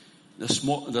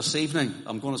This evening,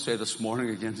 I'm going to say this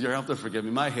morning again. You have to forgive me.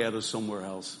 My head is somewhere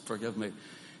else. Forgive me.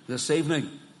 This evening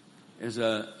is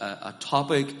a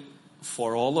topic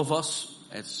for all of us.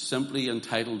 It's simply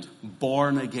entitled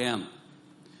Born Again.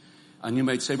 And you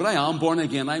might say, but I am born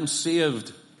again. I'm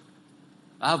saved.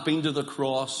 I've been to the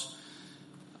cross.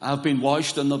 I've been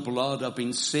washed in the blood. I've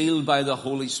been sealed by the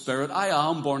Holy Spirit. I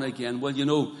am born again. Well, you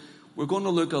know, we're going to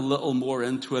look a little more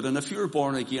into it. And if you're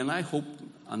born again, I hope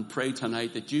and pray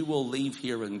tonight that you will leave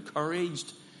here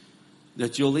encouraged,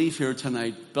 that you'll leave here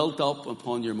tonight built up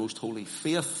upon your most holy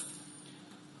faith.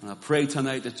 And I pray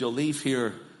tonight that you'll leave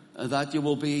here, that you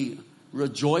will be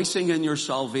rejoicing in your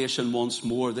salvation once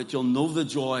more, that you'll know the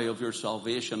joy of your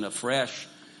salvation afresh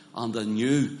and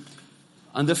anew.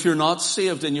 And if you're not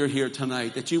saved and you're here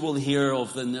tonight, that you will hear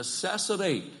of the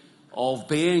necessity of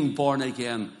being born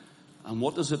again. And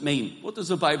what does it mean? What does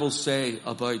the Bible say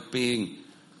about being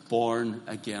born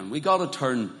again? We got to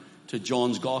turn to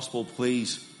John's Gospel,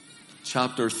 please.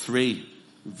 Chapter 3.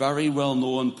 Very well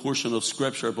known portion of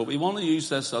Scripture, but we want to use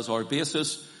this as our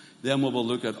basis. Then we will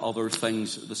look at other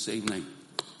things this evening.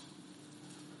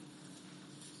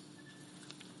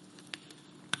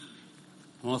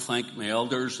 I want to thank my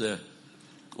elders, the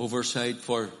oversight,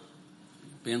 for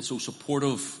being so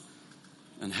supportive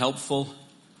and helpful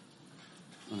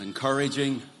and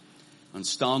encouraging and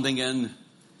standing in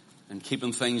and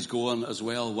keeping things going as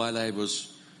well while I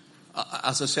was,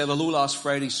 as I said, although last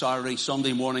Friday, Saturday,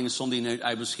 Sunday morning and Sunday night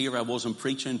I was here, I wasn't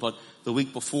preaching, but the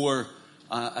week before,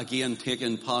 again,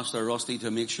 taking Pastor Rusty to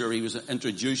make sure he was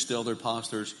introduced to other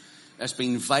pastors. It's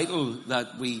been vital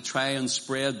that we try and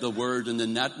spread the word in the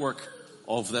network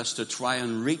of this to try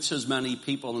and reach as many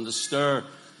people and to stir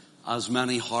as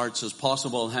many hearts as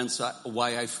possible, hence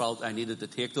why I felt I needed to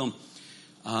take them.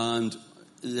 And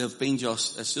they've been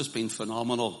it's just been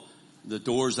phenomenal, the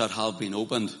doors that have been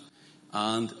opened.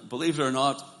 And believe it or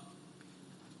not,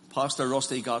 Pastor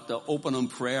Rusty got the opening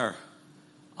prayer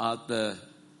at the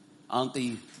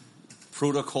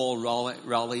anti-protocol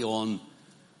rally on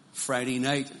Friday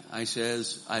night. I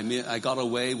got a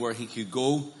way where he could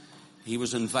go. He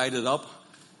was invited up,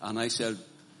 and I said,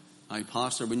 "Hey,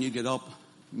 Pastor, when you get up,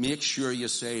 make sure you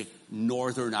say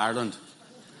Northern Ireland.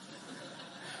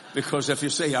 Because if you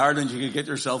say Ireland, you can get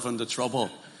yourself into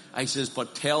trouble." I says,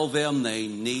 "But tell them they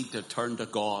need to turn to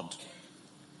God.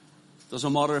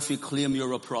 Doesn't matter if you claim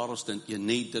you're a Protestant, you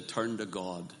need to turn to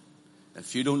God.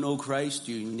 If you don't know Christ,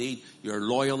 you need your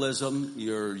loyalism,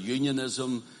 your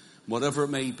unionism, whatever it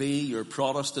may be, your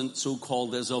Protestant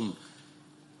so-calledism.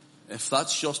 If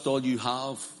that's just all you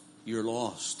have, you're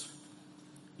lost.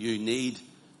 You need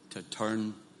to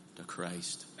turn to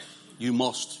Christ. You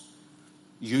must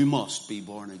be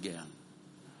born again."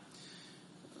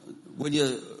 Will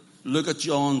you look at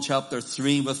John chapter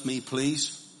 3 with me,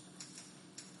 please?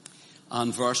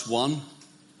 And verse 1.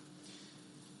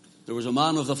 "There was a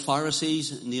man of the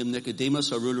Pharisees named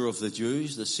Nicodemus, a ruler of the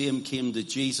Jews. The same came to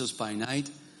Jesus by night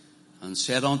and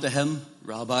said unto him,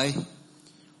 Rabbi,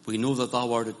 we know that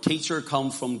thou art a teacher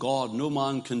come from God. No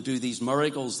man can do these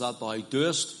miracles that thou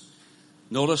doest.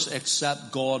 Notice,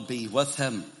 except God be with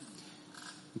him.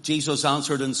 Jesus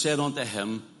answered and said unto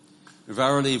him,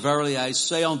 Verily, verily, I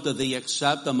say unto thee,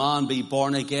 except a man be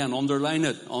born again," underline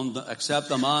it, except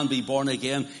a man be born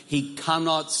again, he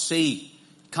cannot see,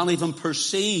 can't even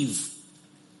perceive.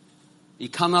 He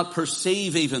cannot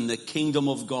perceive even the kingdom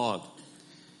of God.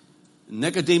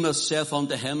 Nicodemus saith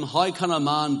unto him, How can a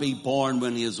man be born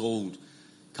when he is old?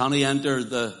 Can he enter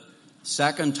the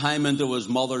second time into his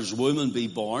mother's womb and be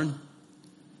born?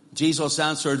 Jesus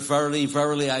answered, Verily,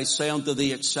 verily, I say unto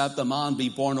thee, except a man be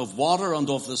born of water and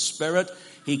of the Spirit,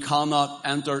 he cannot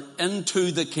enter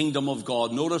into the kingdom of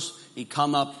God. Notice, he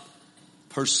cannot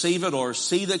perceive it or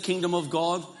see the kingdom of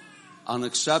God. And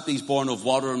except he's born of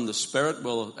water and the Spirit,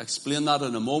 we'll explain that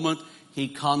in a moment, he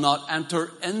cannot enter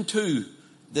into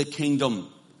the kingdom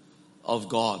of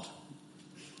God.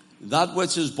 That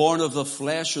which is born of the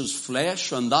flesh is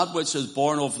flesh, and that which is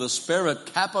born of the Spirit,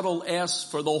 capital S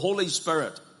for the Holy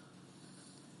Spirit.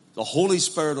 The Holy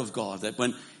Spirit of God. That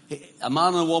when a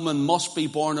man and a woman must be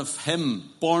born of Him,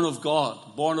 born of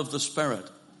God, born of the Spirit.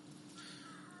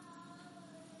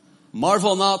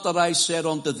 Marvel not that I said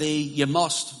unto thee, you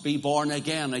must be born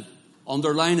again. I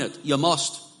underline it. You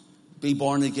must be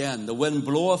born again. The wind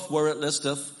bloweth where it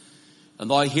listeth, and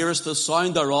thou hearest the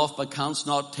sound thereof, but canst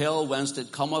not tell whence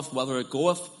it cometh, whither it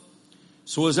goeth.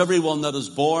 So is everyone that is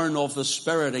born of the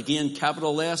Spirit. Again,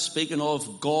 capital S, speaking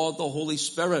of God, the Holy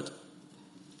Spirit.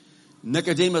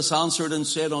 Nicodemus answered and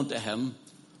said unto him,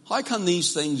 How can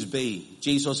these things be?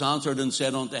 Jesus answered and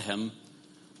said unto him,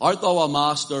 Art thou a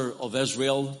master of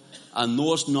Israel, and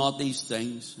knowest not these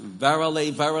things?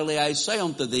 Verily, verily, I say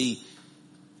unto thee,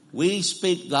 we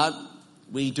speak that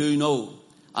we do know,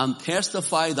 and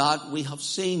testify that we have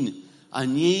seen,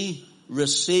 and ye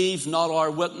receive not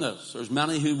our witness. There's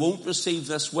many who won't receive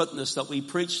this witness that we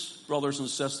preach, brothers and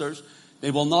sisters.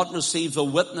 They will not receive the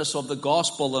witness of the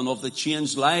gospel and of the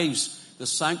changed lives, the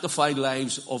sanctified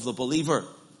lives of the believer.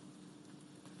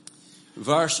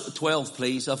 Verse 12,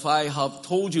 please. If I have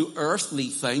told you earthly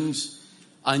things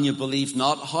and you believe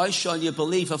not, how shall you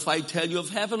believe if I tell you of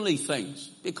heavenly things?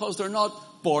 Because they're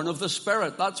not born of the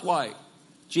Spirit. That's why.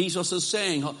 Jesus is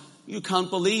saying, you can't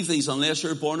believe these unless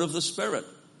you're born of the Spirit.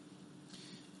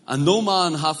 And no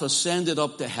man hath ascended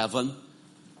up to heaven,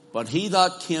 but he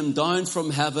that came down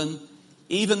from heaven,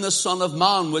 even the Son of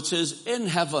Man, which is in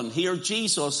heaven. Here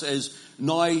Jesus is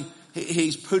now,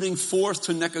 he's putting forth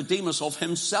to Nicodemus of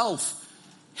himself,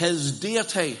 his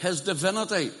deity, his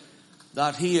divinity,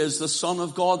 that he is the Son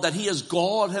of God, that he is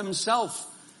God himself.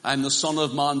 I'm the Son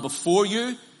of Man before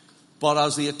you, but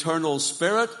as the eternal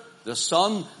Spirit, the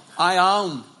Son, I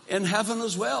am in heaven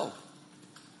as well,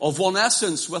 of one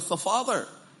essence with the Father.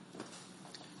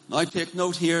 Now take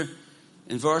note here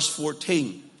in verse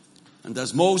 14. And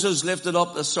as Moses lifted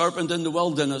up the serpent in the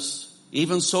wilderness,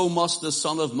 even so must the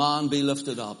Son of Man be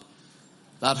lifted up,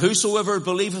 that whosoever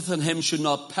believeth in him should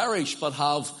not perish, but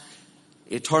have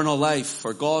eternal life.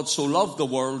 For God so loved the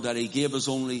world that he gave his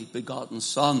only begotten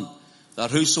Son, that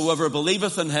whosoever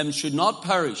believeth in him should not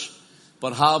perish,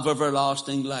 but have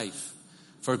everlasting life.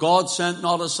 For God sent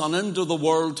not his Son into the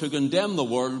world to condemn the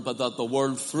world, but that the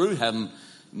world through him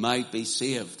might be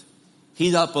saved.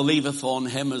 He that believeth on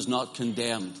him is not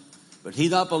condemned, but he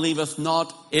that believeth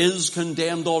not is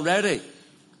condemned already,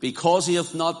 because he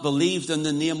hath not believed in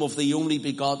the name of the only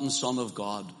begotten Son of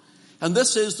God. And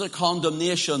this is the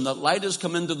condemnation, that light has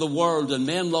come into the world, and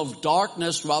men love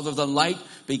darkness rather than light,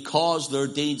 because their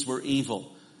deeds were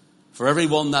evil. For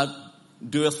everyone that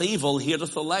doeth evil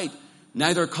hateth the light,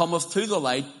 neither cometh to the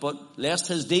light, but lest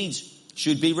his deeds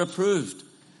should be reproved.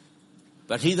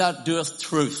 But he that doeth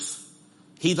truth,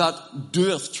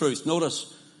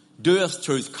 notice, doeth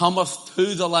truth, cometh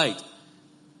to the light,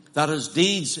 that his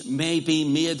deeds may be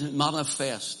made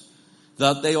manifest,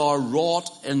 that they are wrought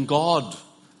in God.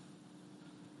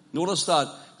 Notice that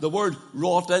the word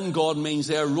wrought in God means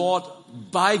they are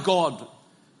wrought by God,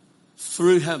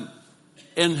 through him,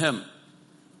 in him.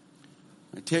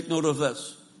 Now take note of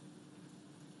this.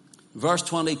 Verse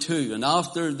 22, and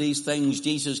after these things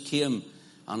Jesus came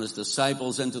and his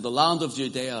disciples into the land of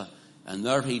Judea, and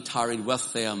there he tarried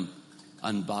with them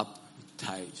and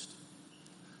baptized.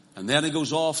 And then he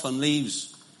goes off and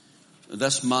leaves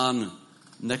this man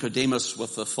Nicodemus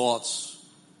with the thoughts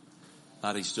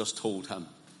that he's just told him.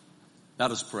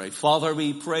 Let us pray. Father,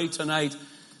 we pray tonight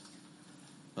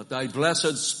that thy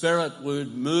blessed Spirit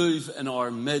would move in our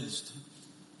midst.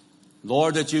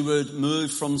 Lord, that you would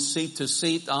move from seat to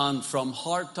seat and from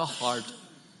heart to heart.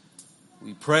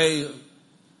 We pray,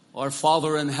 our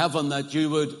Father in heaven, that you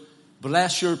would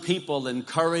bless your people,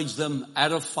 encourage them,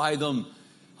 edify them,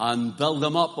 and build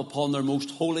them up upon their most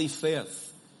holy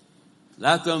faith.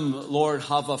 Let them, Lord,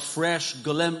 have a fresh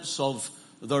glimpse of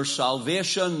their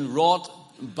salvation wrought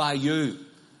by you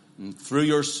and through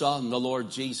your Son, the Lord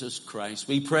Jesus Christ.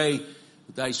 We pray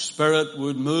that thy Spirit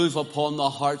would move upon the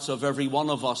hearts of every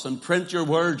one of us and print your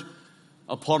word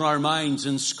upon our minds,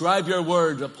 inscribe your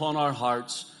word upon our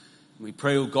hearts. We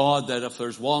pray, O God, that if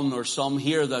there's one or some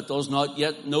here that does not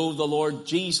yet know the Lord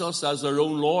Jesus as their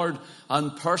own Lord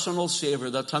and personal Savior,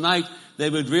 that tonight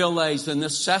they would realize the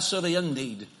necessity and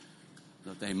need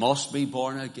that they must be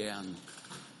born again.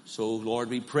 So, Lord,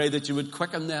 we pray that you would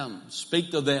quicken them,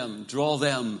 speak to them, draw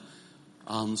them,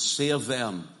 and save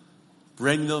them.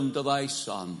 Bring them to thy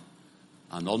Son,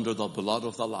 and under the blood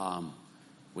of the Lamb,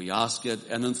 we ask it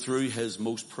in and through his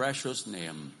most precious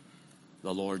name,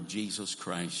 the Lord Jesus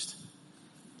Christ.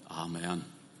 Amen.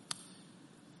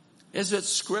 Is it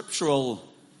scriptural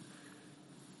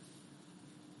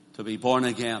to be born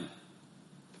again?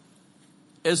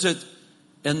 Is it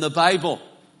in the Bible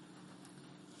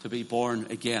to be born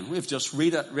again? We've just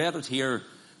read it here.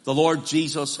 The Lord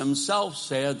Jesus himself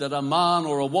said that a man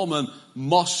or a woman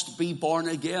must be born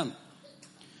again.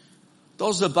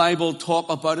 Does the Bible talk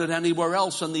about it anywhere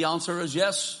else? And the answer is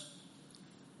yes.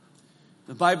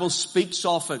 The Bible speaks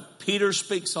of it. Peter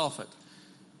speaks of it.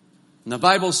 And the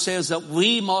Bible says that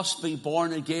we must be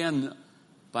born again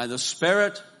by the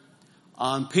Spirit.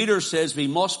 And Peter says we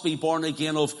must be born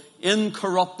again of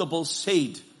incorruptible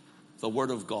seed, the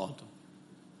Word of God.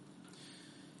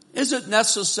 Is it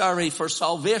necessary for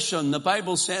salvation? The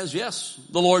Bible says yes.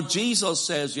 The Lord Jesus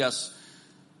says yes.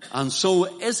 And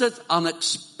so is it an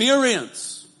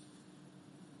experience?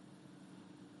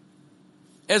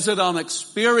 Is it an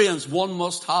experience one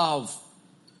must have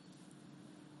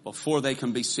before they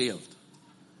can be saved?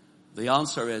 The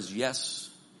answer is yes,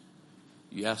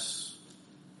 yes,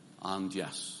 and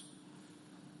yes.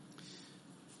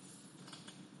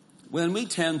 When we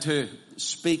tend to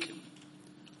speak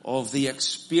of the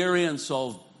experience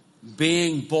of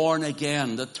being born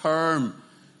again, the term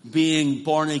being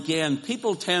born again,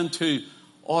 people tend to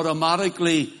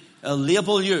automatically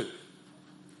label you.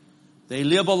 They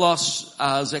label us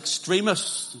as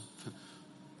extremists,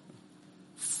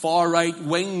 far right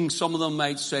wing, some of them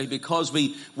might say, because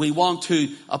we want to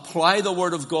apply the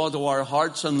Word of God to our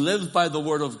hearts and live by the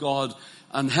Word of God.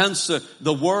 And hence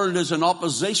the world is in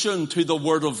opposition to the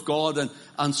Word of God.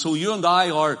 And so you and I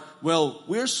are, well,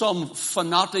 we're some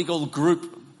fanatical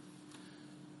group.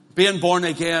 Being born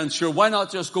again, sure, why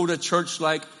not just go to church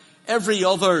like every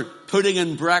other, putting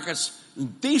in brackets,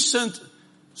 decent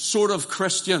sort of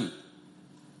Christian?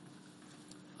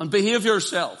 And behave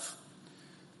yourself.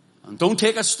 And don't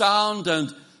take a stand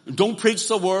and don't preach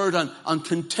the Word and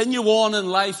continue on in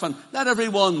life and let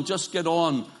everyone just get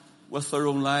on with their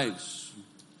own lives.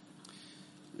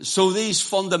 So these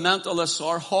fundamentalists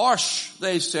are harsh,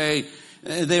 they say.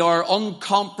 They are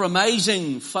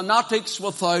uncompromising, fanatics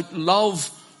without love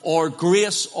or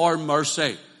grace or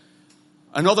mercy.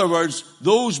 In other words,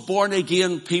 those born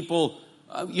again people,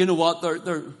 you know what,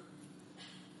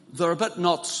 they're a bit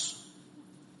nuts.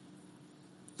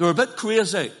 They're a bit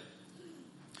crazy.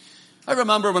 I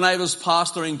remember when I was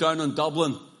pastoring down in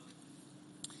Dublin,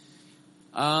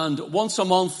 and once a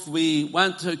month we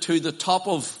went to the top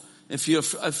of, if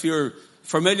you're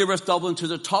familiar with Dublin, to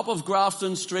the top of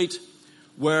Grafton Street,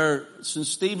 where St.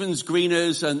 Stephen's Green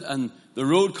is, and the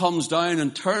road comes down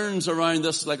and turns around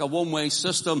this like a one-way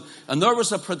system. And there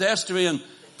was a pedestrian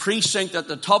precinct at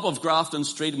the top of Grafton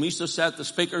Street, and we used to set the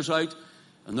speakers out,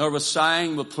 and there was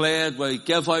sang, we played, we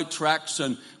give out tracts,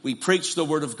 and we preached the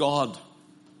Word of God.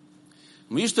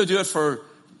 And we used to do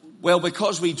it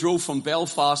because we drove from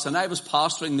Belfast, and I was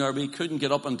pastoring there, we couldn't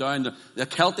get up and down. The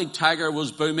Celtic Tiger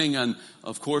was booming, and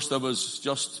of course it was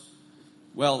just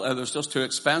too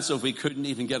expensive. We couldn't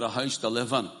even get a house to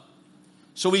live in.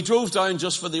 So we drove down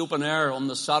just for the open air on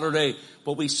the Saturday,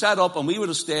 but we set up and we would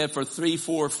have stayed for 3,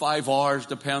 4, 5 hours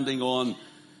depending on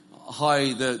how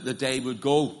the day would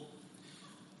go.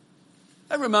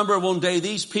 I remember one day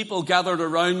these people gathered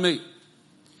around me.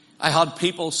 I had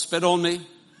people spit on me,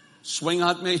 swing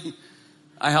at me.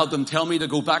 I had them tell me to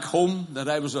go back home, that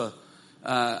I was an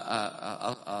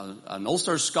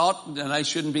Ulster Scot and I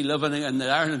shouldn't be living in the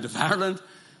island of Ireland.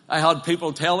 I had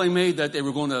people telling me that they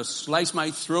were going to slice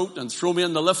my throat and throw me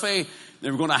in the liffey. They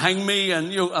were going to hang me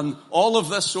and all of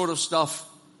this sort of stuff.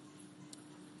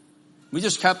 We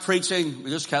just kept preaching.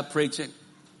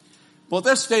 But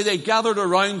this day they gathered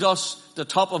around us, the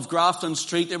top of Grafton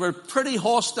Street. They were pretty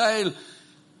hostile.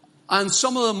 And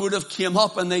some of them would have came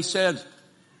up and they said,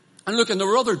 and look, and there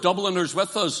were other Dubliners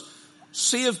with us,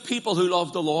 saved people who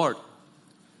loved the Lord.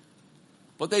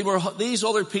 But these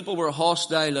other people were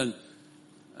hostile,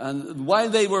 and while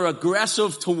they were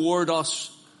aggressive toward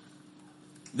us,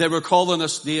 they were calling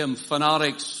us names,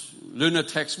 fanatics,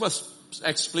 lunatics, with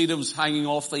expletives hanging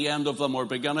off the end of them or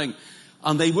beginning.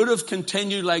 And they would have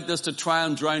continued like this to try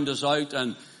and drown us out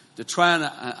and to try and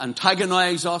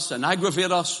antagonize us and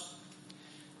aggravate us.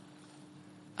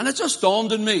 And it just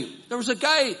dawned on me. There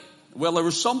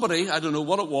was somebody, I don't know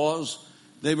what it was,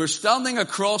 they were standing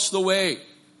across the way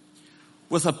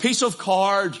with a piece of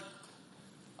card,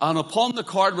 and upon the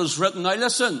card was written, now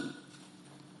listen,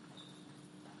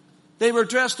 they were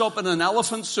dressed up in an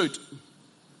elephant suit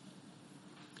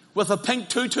with a pink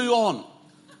tutu on,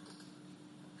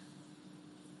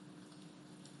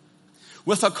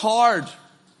 with a card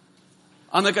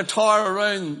and a guitar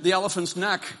around the elephant's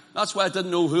neck. That's why I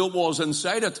didn't know who it was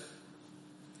inside it.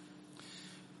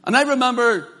 And I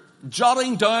remember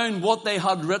jotting down what they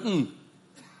had written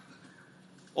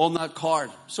on that card.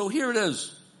 So here it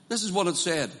is. This is what it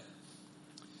said.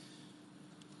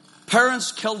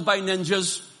 Parents killed by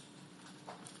ninjas.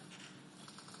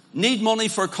 Need money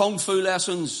for kung fu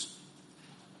lessons.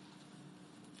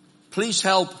 Please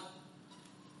help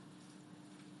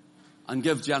and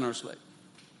give generously.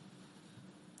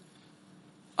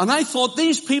 And I thought,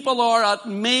 these people are at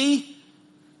me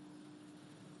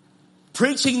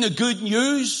preaching the good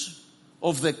news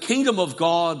of the kingdom of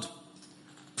God,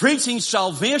 preaching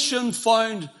salvation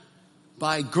found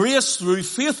by grace through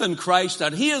faith in Christ,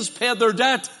 that He has paid their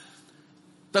debt,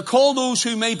 to call those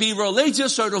who may be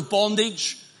religious out of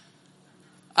bondage,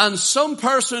 and some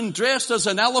person dressed as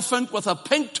an elephant with a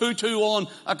pink tutu on,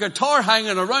 a guitar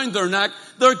hanging around their neck,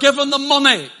 they're giving them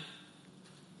money.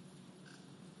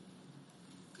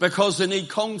 Because they need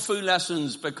kung fu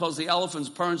lessons, because the elephant's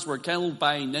parents were killed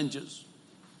by ninjas.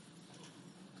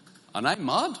 And I'm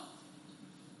mad.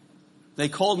 They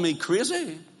called me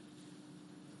crazy.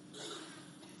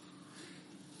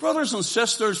 Brothers and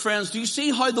sisters, friends, do you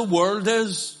see how the world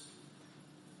is?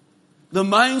 The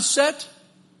mindset?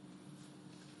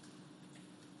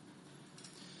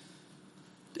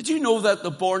 Did you know that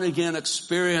the born-again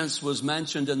experience was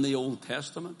mentioned in the Old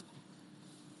Testament?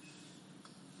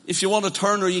 If you want to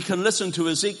turn, or you can listen to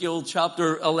Ezekiel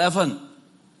chapter 11,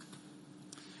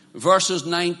 verses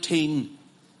 19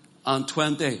 and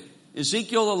 20.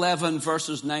 Ezekiel 11,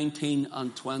 verses 19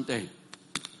 and 20.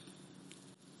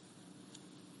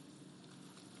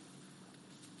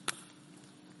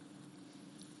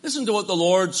 Listen to what the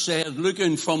Lord said,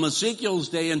 looking from Ezekiel's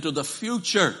day into the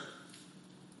future.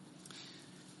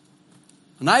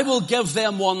 And I will give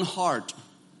them one heart,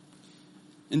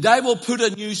 and I will put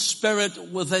a new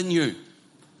spirit within you.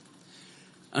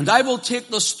 And I will take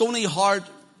the stony heart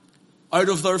out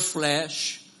of their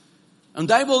flesh,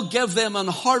 and I will give them an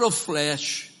heart of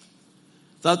flesh,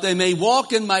 that they may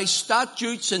walk in my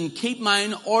statutes and keep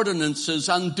mine ordinances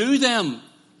and do them.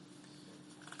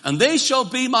 And they shall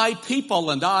be my people,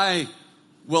 and I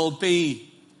will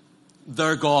be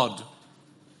their God.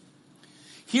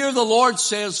 Here the Lord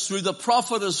says through the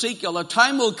prophet Ezekiel, a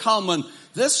time will come when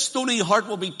this stony heart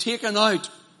will be taken out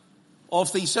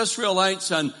of these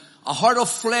Israelites, and a heart of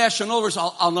flesh, in other words,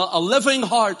 a living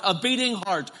heart, a beating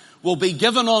heart, will be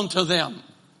given unto them.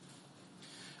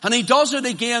 And he does it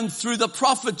again through the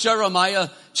prophet Jeremiah,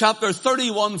 chapter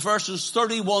 31, verses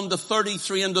 31 to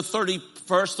 33 and to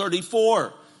verse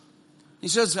 34. He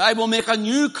says, I will make a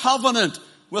new covenant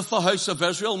with the house of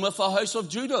Israel and with the house of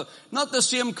Judah. Not the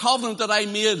same covenant that I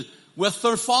made with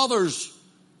their fathers.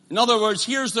 In other words,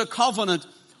 here's the covenant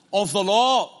of the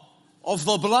law, of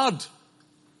the blood.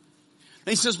 And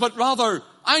he says, but rather,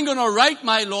 I'm going to write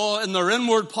my law in their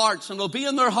inward parts, and it'll be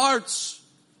in their hearts.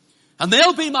 And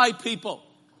they'll be my people.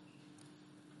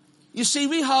 You see,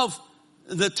 we have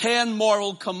the 10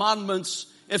 moral commandments,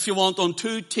 if you want, on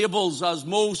 2 tables, as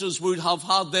Moses would have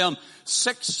had them,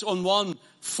 6 on one,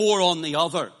 4 on the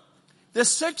other. The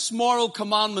 6 moral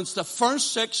commandments, the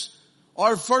first 6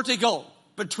 are vertical,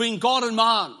 between God and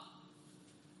man.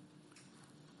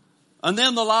 And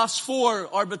then the last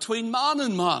 4 are between man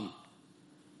and man.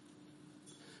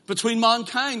 Between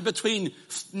mankind, between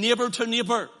neighbor to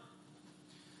neighbor.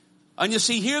 And you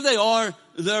see, here they are,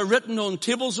 they're written on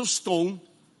tables of stone.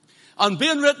 And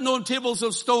being written on tables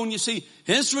of stone, you see,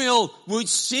 Israel would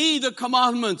see the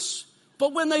commandments.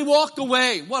 But when they walked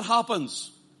away, what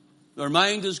happens? Their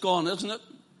mind is gone, isn't it?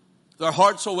 Their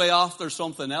heart's away after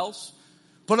something else.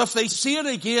 But if they see it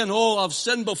again, oh, I've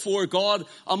sinned before God,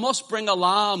 I must bring a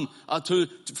lamb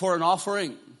for an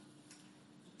offering.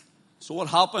 So what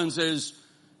happens is,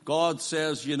 God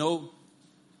says, you know,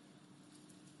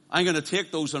 I'm going to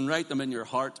take those and write them in your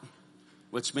heart,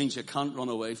 which means you can't run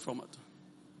away from it.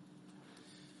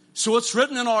 So it's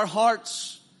written in our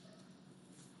hearts.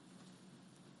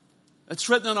 It's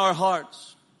written in our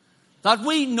hearts that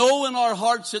we know in our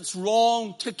hearts it's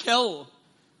wrong to kill,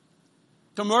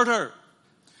 to murder,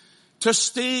 to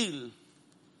steal,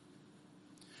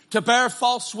 to bear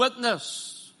false witness.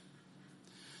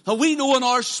 That we know in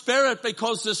our spirit,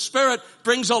 because the Spirit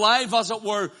brings alive, as it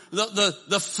were,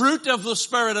 the fruit of the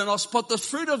Spirit in us. But the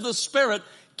fruit of the Spirit,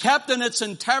 kept in its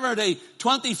entirety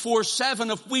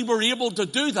 24/7, if we were able to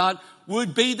do that,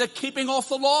 would be the keeping of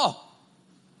the law.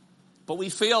 But we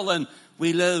fail, and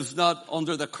we live not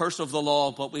under the curse of the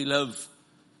law, but we live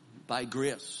by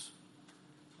grace.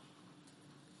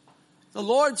 The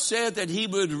Lord said that He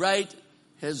would write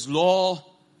His law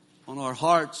on our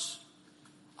hearts.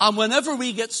 And whenever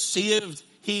we get saved,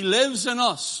 He lives in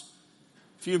us.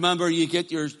 If you remember, you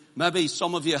get maybe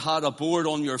some of you had a board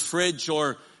on your fridge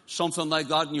or something like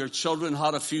that, and your children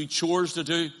had a few chores to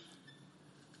do.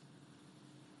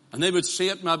 And they would see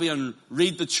it maybe and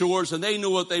read the chores, and they know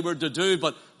what they were to do.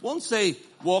 But once they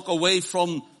walk away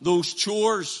from those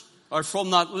chores or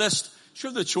from that list,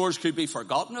 sure, the chores could be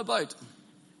forgotten about.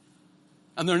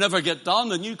 And they never get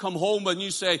done. And you come home and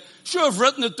you say, sure, I've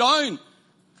written it down.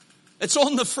 It's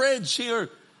on the fridge here.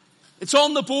 It's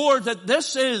on the board that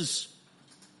this is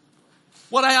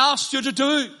what I asked you to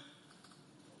do.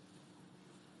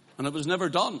 And it was never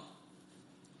done.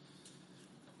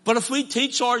 But if we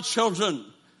teach our children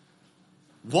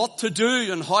what to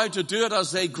do and how to do it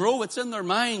as they grow, it's in their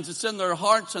minds, it's in their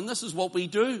hearts, and this is what we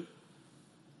do.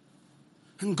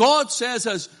 And God says,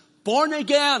 as born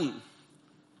again,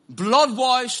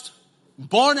 blood-washed,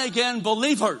 born again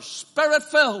believers,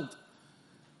 Spirit-filled.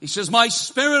 He says, my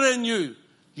Spirit in you,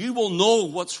 you will know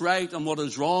what's right and what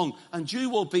is wrong, and you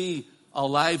will be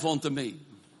alive unto me,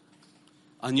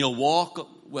 and you'll walk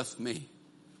with me.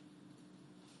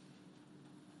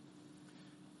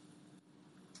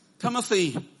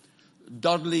 Timothy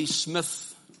Dudley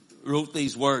Smith wrote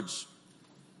these words: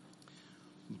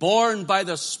 born by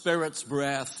the Spirit's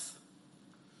breath,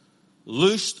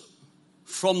 loosed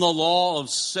from the law of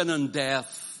sin and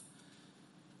death,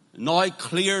 now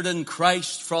cleared in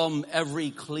Christ from every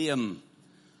claim,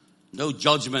 no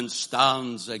judgment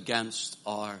stands against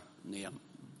our name.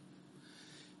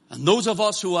 And those of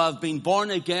us who have been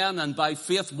born again and by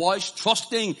faith washed,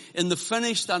 trusting in the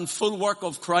finished and full work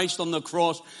of Christ on the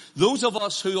cross, those of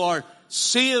us who are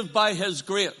saved by His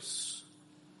grace,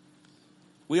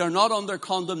 we are not under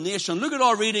condemnation. Look at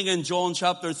our reading in John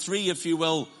chapter 3, if you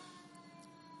will.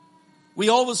 We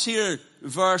always hear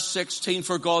verse 16,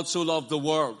 for God so loved the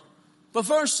world. But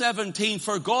verse 17,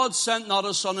 for God sent not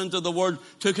His Son into the world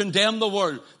to condemn the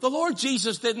world. The Lord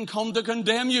Jesus didn't come to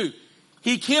condemn you.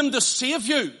 He came to save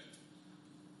you.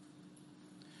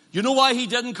 You know why He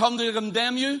didn't come to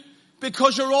condemn you?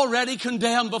 Because you're already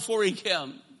condemned before He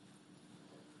came.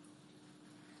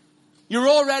 You're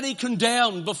already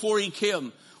condemned before He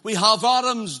came. We have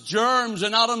Adam's germs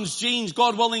and Adam's genes.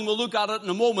 God willing, we'll look at it in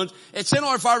a moment. It's in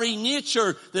our very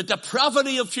nature, the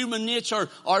depravity of human nature,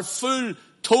 our full,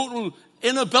 total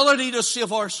inability to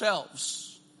save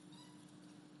ourselves.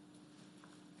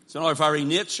 It's in our very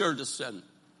nature to sin.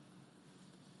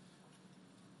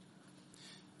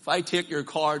 If I take your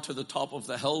car to the top of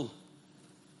the hill,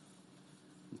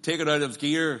 take it out of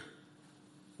gear,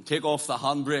 and take off the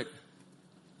handbrake,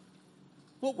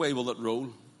 what way will it roll?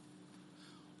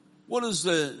 What is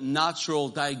the natural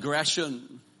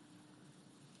digression?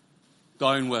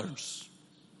 Downwards.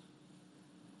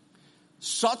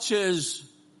 Such is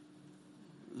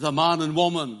the man and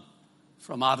woman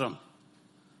from Adam.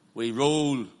 We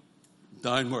roll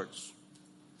downwards.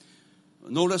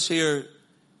 Notice here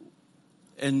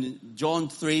in John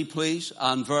 3, please,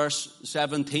 and verse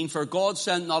 17, for God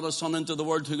sent not His Son into the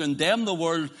world to condemn the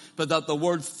world, but that the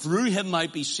world through Him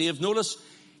might be saved. Notice,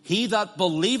 he that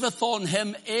believeth on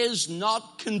Him is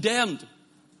not condemned.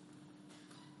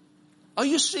 Are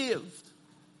you saved?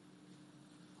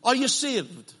 Are you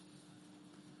saved?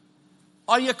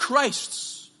 Are you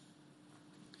Christ's?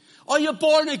 Are you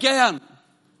born again?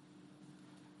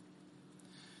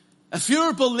 If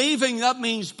you're believing, that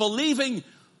means believing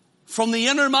from the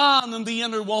inner man and the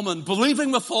inner woman,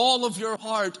 believing with all of your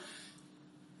heart.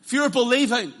 If you're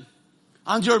believing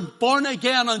and you're born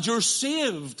again and you're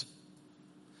saved,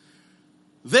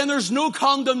 then there's no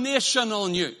condemnation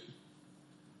on you.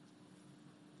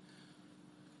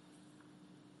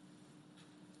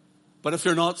 But if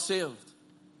you're not saved,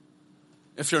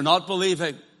 if you're not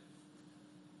believing,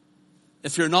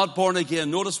 if you're not born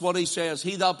again, notice what he says.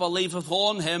 He that believeth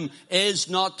on Him is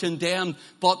not condemned,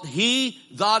 but he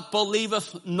that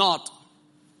believeth not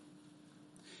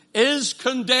is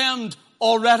condemned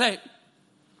already.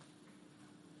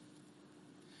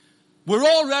 We're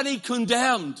already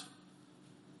condemned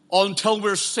until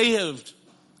we're saved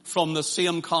from the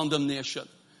same condemnation.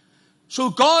 So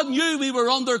God knew we were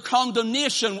under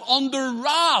condemnation, under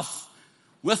wrath,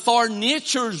 with our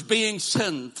natures being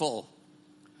sinful.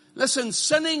 Listen,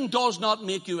 sinning does not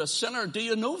make you a sinner. Do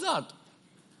you know that?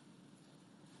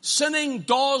 Sinning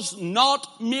does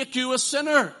not make you a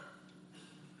sinner.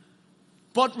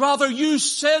 But rather you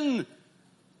sin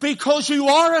because you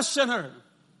are a sinner.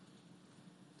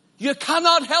 You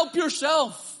cannot help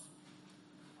yourself.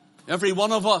 Every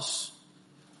one of us,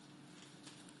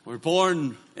 we're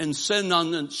born in sin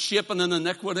and shapen in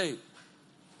iniquity.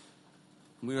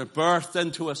 We are birthed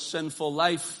into a sinful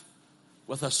life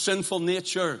with a sinful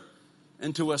nature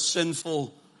into a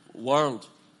sinful world.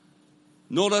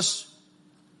 Notice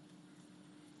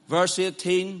verse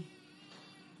 18.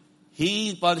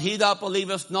 But he that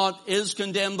believeth not is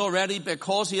condemned already,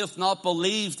 because he hath not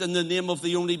believed in the name of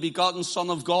the only begotten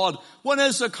Son of God. When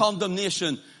is the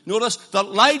condemnation? Notice that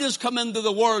light has come into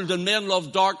the world, and men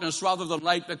love darkness rather than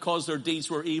light because their deeds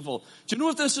were evil. Do you know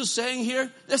what this is saying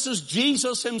here? This is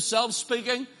Jesus Himself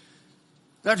speaking.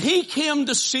 That He came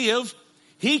to save.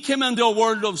 He came into a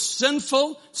world of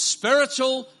sinful,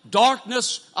 spiritual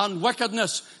darkness and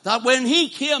wickedness. That when He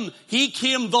came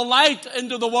the light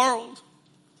into the world.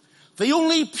 The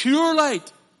only pure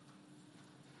light.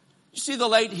 You see the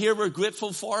light here, we're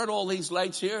grateful for it, all these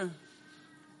lights here.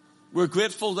 We're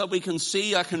grateful that we can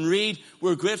see, I can read.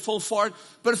 We're grateful for it.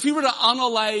 But if you were to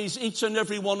analyze each and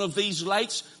every one of these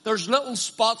lights, there's little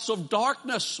spots of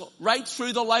darkness right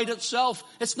through the light itself.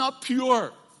 It's not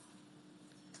pure.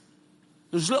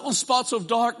 There's little spots of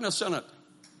darkness in it.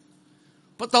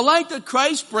 But the light that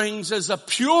Christ brings is a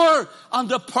pure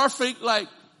and a perfect light.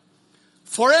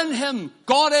 For in him,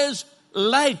 God is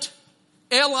light.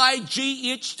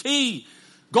 L-I-G-H-T.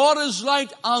 God is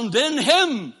light, and in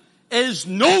him is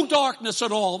no darkness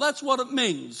at all. That's what it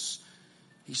means.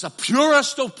 He's the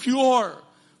purest of pure,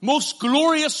 most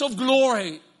glorious of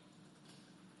glory.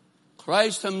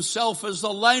 Christ himself is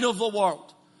the light of the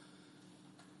world.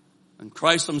 And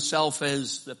Christ himself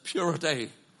is the purity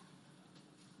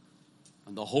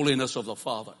and the holiness of the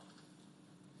Father.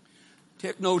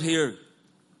 Take note here.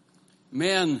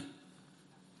 Men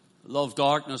love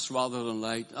darkness rather than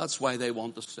light. That's why they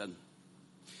want to sin.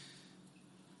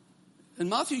 In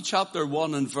Matthew chapter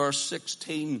 1 and verse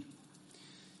 16,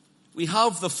 we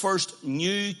have the first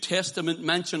New Testament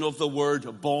mention of the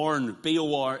word born,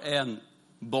 B-O-R-N,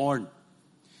 born.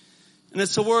 And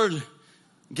it's the word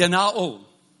genao.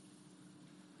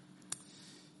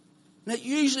 And it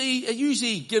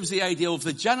usually gives the idea of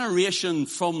the generation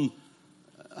from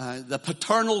the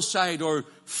paternal side, or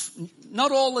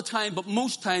not all the time, but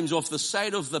most times of the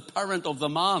side of the parent of the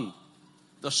man.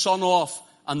 The son off,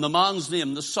 and the man's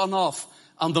name, the son off,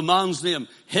 and the man's name,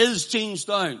 his genes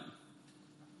down.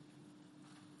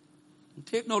 And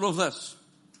take note of this.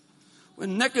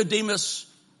 When Nicodemus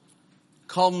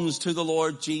comes to the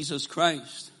Lord Jesus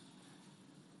Christ,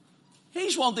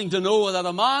 he's wanting to know that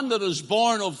a man that is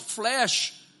born of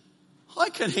flesh, how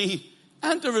can he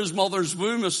enter his mother's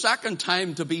womb a second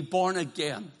time to be born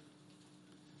again?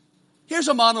 Here's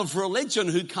a man of religion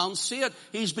who can't see it.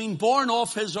 He's been born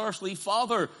of his earthly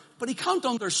father, but he can't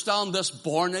understand this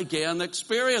born again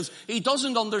experience. He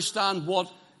doesn't understand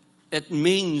what it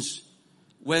means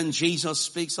when Jesus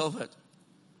speaks of it.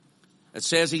 It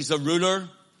says he's the ruler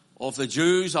of the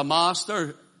Jews, a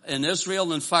master in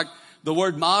Israel. In fact, the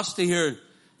word master here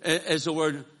is the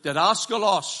word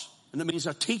didaskalos, and it means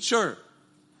a teacher.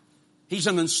 He's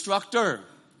an instructor.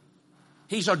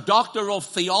 He's a doctor of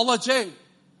theology.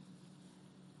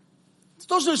 It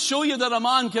doesn't show you that a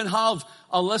man can have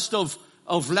a list of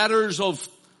letters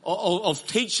of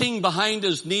teaching behind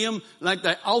his name like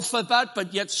the alphabet,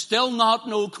 but yet still not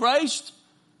know Christ.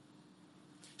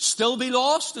 Still be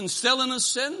lost and still in his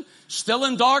sin, still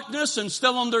in darkness and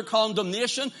still under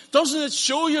condemnation. Doesn't it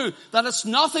show you that it's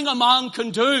nothing a man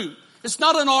can do? It's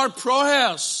not in our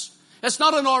prowess. It's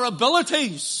not in our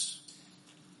abilities.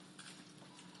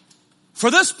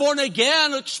 For this born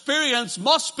again experience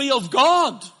must be of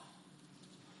God.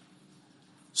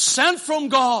 Sent from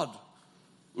God.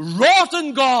 Wrought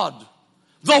in God.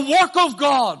 The work of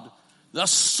God. The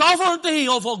sovereignty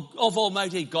of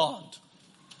Almighty God.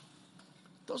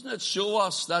 Doesn't it show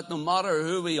us that no matter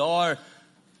who we are,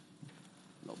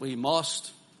 that we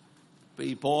must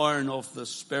be born of the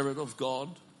Spirit of God?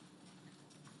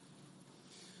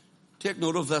 Take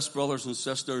note of this, brothers and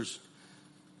sisters.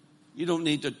 You don't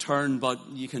need to turn, but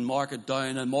you can mark it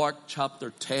down. In Mark chapter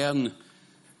 10,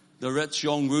 the rich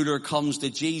young ruler comes to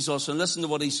Jesus, and listen to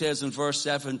what he says in verse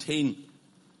 17.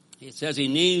 He says he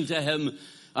kneeled to him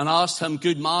and asked him,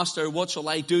 "Good master, what shall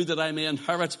I do that I may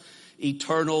inherit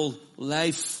eternal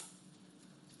life?"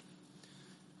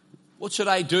 What should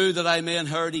I do that I may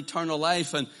inherit eternal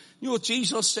life? And you know what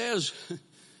Jesus says?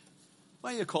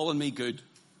 Why are you calling me good?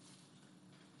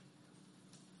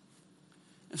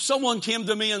 If someone came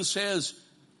to me and says,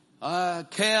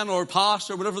 Ken or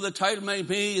pastor, whatever the title may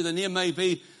be, the name may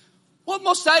be, what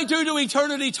must I do to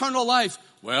inherit eternal life?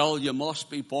 Well, you must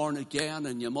be born again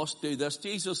and you must do this.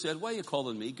 Jesus said, why are you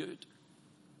calling me good?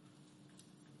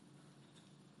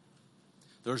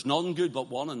 There's none good but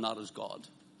one, and that is God.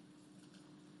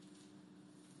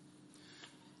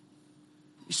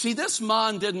 You see, this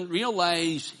man didn't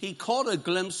realize he caught a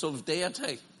glimpse of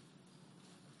deity.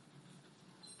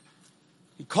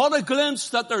 He caught a glimpse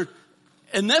that there,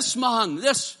 in this man,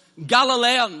 this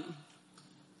Galilean,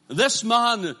 this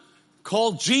man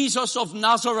called Jesus of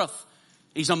Nazareth.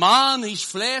 He's a man, he's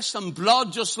flesh and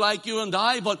blood just like you and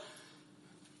I, but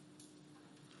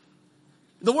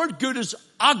the word good is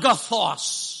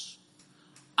agathos.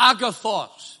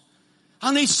 Agathos.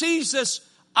 And he sees this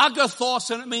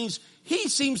agathos, and it means he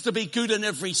seems to be good in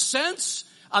every sense,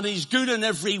 and he's good in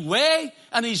every way,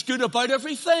 and he's good about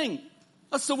everything.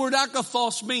 That's the word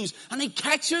agathos means. And he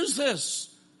catches this.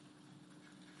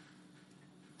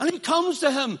 And he comes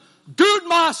to him, good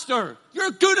master,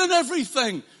 you're good in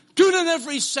everything, good in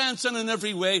every sense and in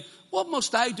every way. What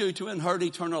must I do to inherit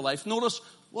eternal life? Notice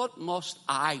What must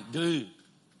I do?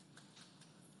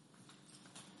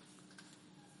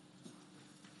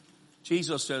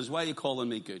 Jesus says, why are you calling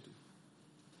me good?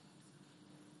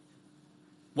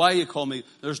 Why are you calling me?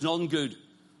 There's none good,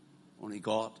 only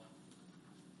God.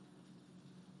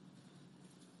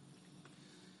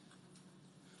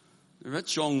 The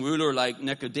rich young ruler like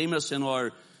Nicodemus in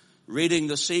our reading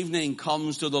this evening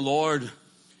comes to the Lord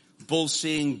both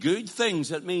seeing good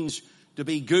things. It means to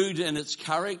be good in its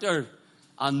character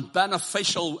and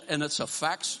beneficial in its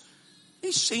effects.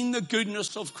 He's seen the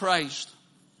goodness of Christ.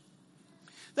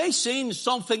 They seen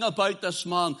something about this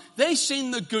man. They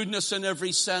seen the goodness in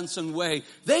every sense and way.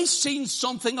 They seen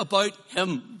something about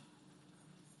him.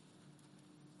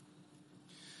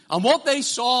 And what they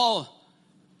saw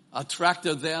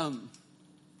attracted them.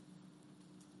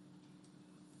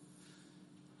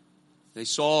 They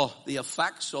saw the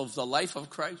effects of the life of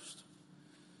Christ.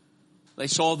 They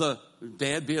saw the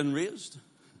dead being raised,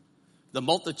 the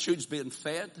multitudes being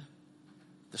fed,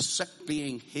 the sick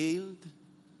being healed,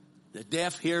 the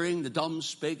deaf hearing, the dumb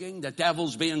speaking, the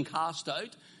devils being cast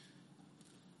out.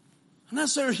 And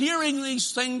as they're hearing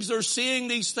these things, they're seeing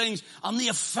these things, and the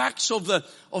effects of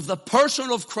the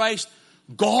person of Christ,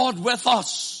 God with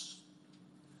us.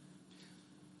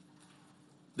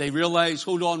 They realize,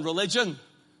 hold on, religion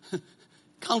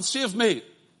can't save me.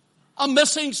 I'm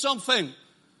missing something.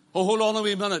 Oh, hold on a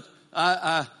wee minute.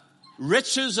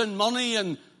 Riches and money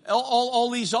and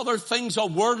all these other things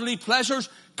of worldly pleasures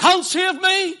can't save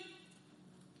me.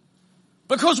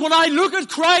 Because when I look at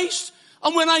Christ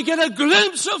and when I get a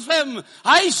glimpse of Him,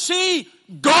 I see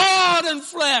God in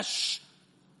flesh.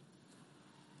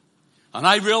 And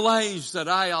I realize that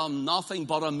I am nothing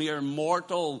but a mere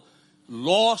mortal,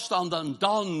 lost and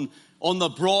undone on the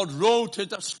broad road to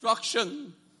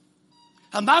destruction.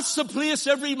 And that's the place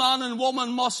every man and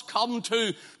woman must come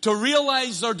to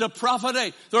realize their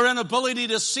depravity, their inability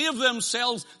to save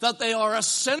themselves, that they are a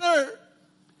sinner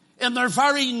in their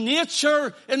very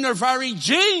nature, in their very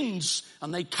genes,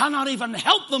 and they cannot even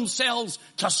help themselves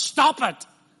to stop it.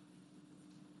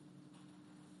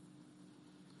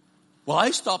 Well, I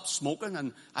stopped smoking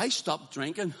and I stopped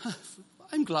drinking.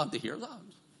 I'm glad to hear that.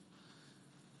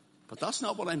 But that's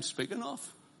not what I'm speaking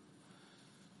of.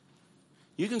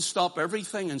 You can stop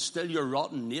everything and still your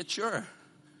rotten nature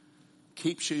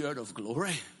keeps you out of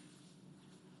glory.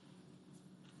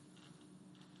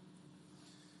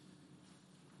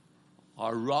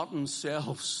 Our rotten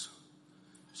selves.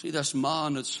 See this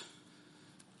man,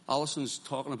 Alison's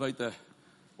talking about the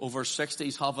over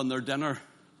 60s having their dinner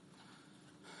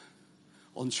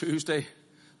on Tuesday.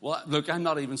 Well, look, I'm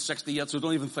not even 60 yet, so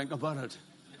don't even think about it.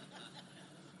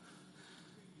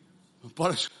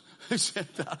 But who said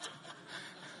that?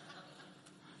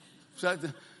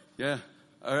 Yeah.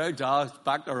 All right, Dad,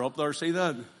 back her up there. See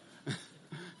that?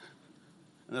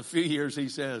 In a few years, he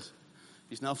says,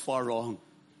 he's not far wrong.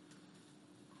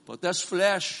 But this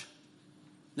flesh,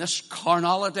 this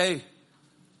carnality,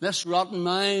 this rotten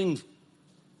mind,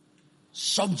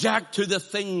 subject to the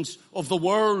things of the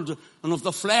world and of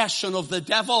the flesh and of the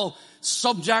devil,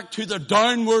 subject to the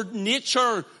downward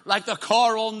nature like the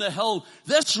car on the hill.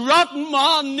 This rotten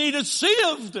man needed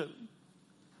saved.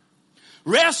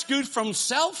 Rescued from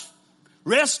self,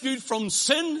 rescued from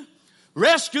sin,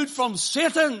 rescued from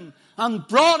Satan, and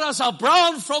brought as a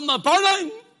brand from the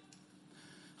burning.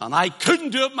 And I couldn't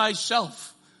do it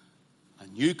myself,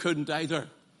 and you couldn't either.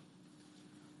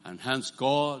 And hence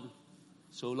God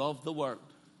so loved the world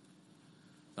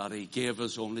that He gave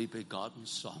His only begotten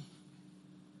Son.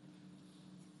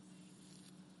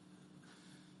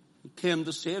 He came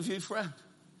to save you, friend.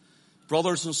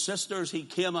 Brothers and sisters, He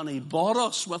came and He bought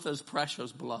us with His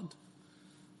precious blood.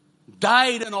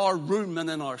 Died in our room and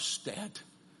in our stead.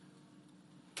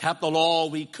 Kept the law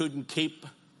we couldn't keep.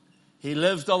 He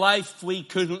lived a life we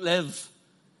couldn't live.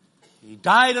 He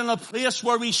died in a place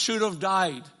where we should have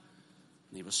died.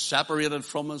 And He was separated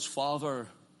from His Father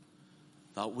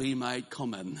that we might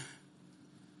come in.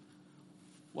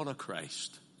 What a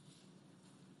Christ.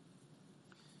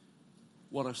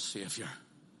 What a Savior.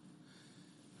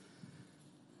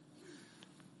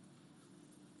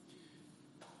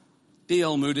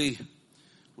 D.L. Moody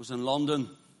was in London,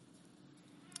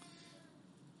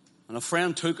 and a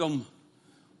friend took him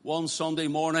one Sunday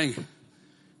morning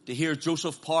to hear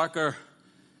Joseph Parker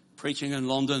preaching in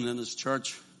London in his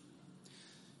church.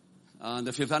 And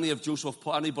if you have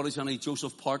anybody's any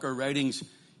Joseph Parker writings,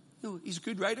 he's a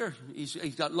good writer. He's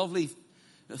got lovely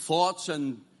thoughts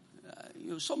and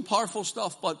some powerful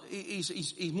stuff, but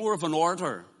he's more of an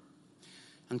orator.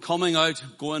 And going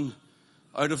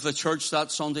out of the church that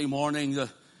Sunday morning,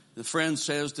 the friend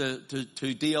says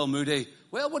to D.L. Moody,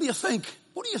 well, what do you think?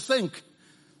 What do you think?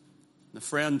 The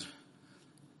friend,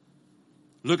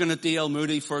 looking at D.L.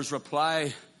 Moody for his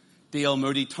reply, D.L.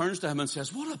 Moody turns to him and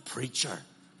says, what a preacher.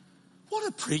 What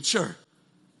a preacher.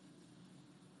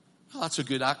 Well, that's a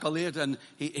good accolade, and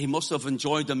he must have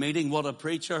enjoyed the meeting. What a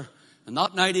preacher. And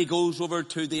that night he goes over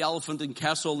to the Elephant and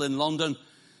Castle in London,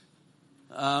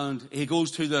 and he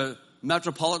goes to the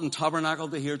Metropolitan Tabernacle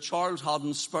to hear Charles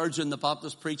Haddon Spurgeon, the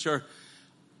Baptist preacher.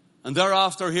 And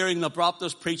thereafter, hearing the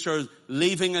Baptist preacher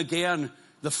leaving again,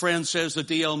 the friend says to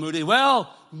D.L. Moody,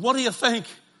 well, what do you think?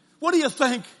 What do you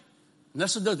think?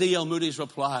 Listen to D.L. Moody's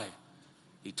reply.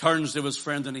 He turns to his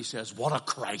friend and he says, what a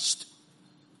Christ.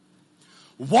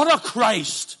 What a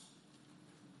Christ.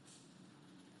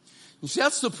 You see,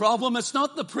 that's the problem. It's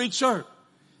not the preacher.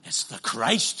 It's the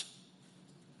Christ.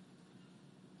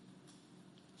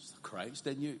 It's the Christ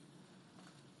in you.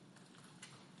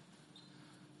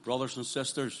 Brothers and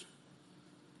sisters,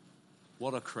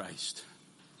 what a Christ.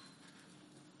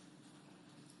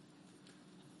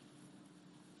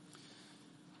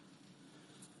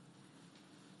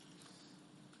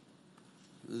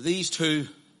 These two,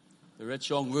 the rich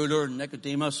young ruler and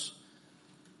Nicodemus,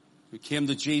 who came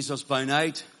to Jesus by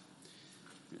night,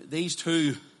 these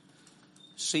two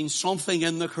seen something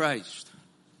in the Christ.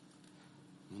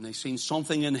 When they seen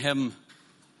something in him,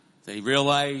 they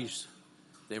realized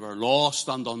they were lost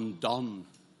and undone.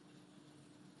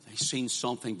 They seen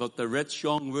something, but the rich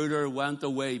young ruler went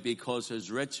away because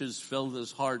his riches filled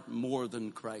his heart more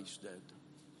than Christ did.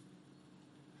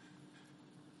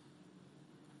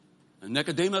 And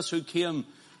Nicodemus, who came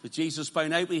to Jesus by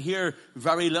night, we hear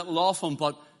very little of him,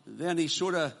 but then he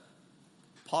sort of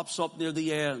pops up near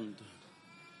the end.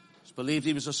 It's believed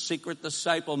he was a secret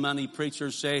disciple, many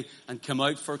preachers say, and came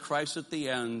out for Christ at the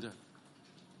end.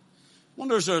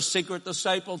 Wonder, is there a secret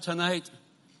disciple tonight?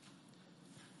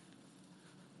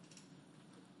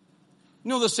 You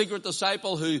know, the secret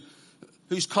disciple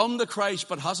who's come to Christ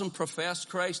but hasn't professed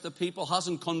Christ to people,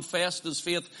 hasn't confessed his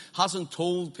faith, hasn't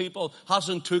told people,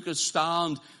 hasn't took his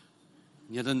stand.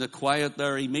 Yet in the quiet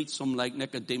there, he meets some like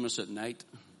Nicodemus at night,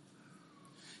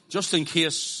 just in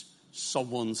case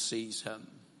someone sees him.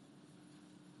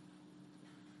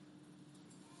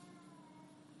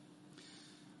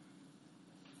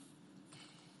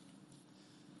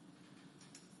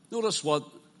 Notice what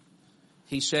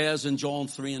he says in John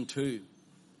 3:2.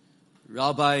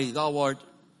 Rabbi,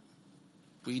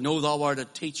 we know thou art a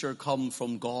teacher come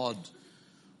from God.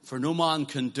 For no man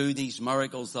can do these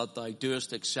miracles that thou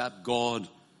doest except God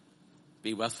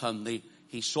be with him.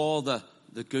 He saw the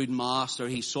good master.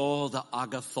 He saw the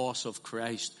agathos of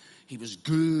Christ. He was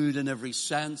good in every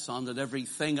sense and in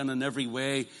everything and in every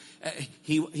way.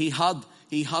 He had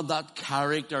that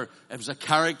character. It was a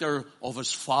character of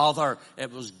his Father.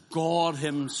 It was God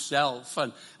himself.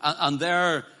 And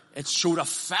there it showed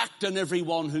effect in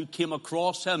everyone who came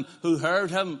across him, who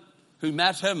heard him, who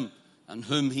met him, and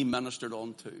whom he ministered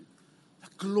unto. The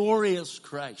glorious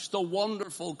Christ, the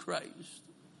wonderful Christ.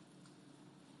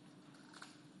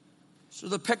 So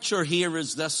the picture here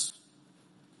is this.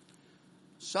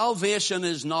 Salvation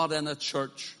is not in a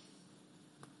church.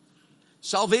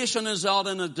 Salvation is not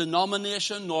in a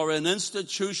denomination, nor an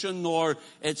institution, nor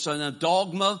it's in a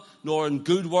dogma, nor in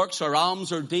good works or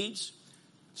alms or deeds.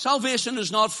 Salvation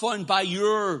is not found by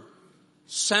your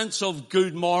sense of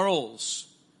good morals.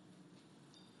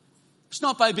 It's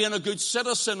not by being a good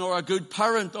citizen or a good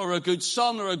parent or a good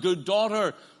son or a good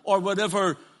daughter or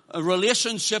whatever a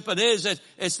relationship it is.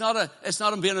 It's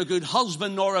not in being a good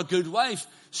husband nor a good wife.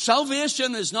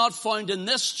 Salvation is not found in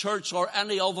this church or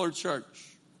any other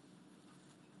church.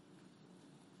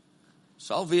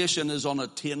 Salvation is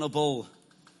unattainable.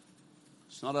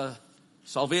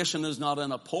 Salvation is not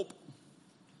in a pope.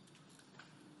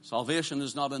 Salvation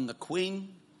is not in the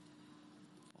Queen.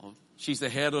 She's the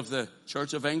head of the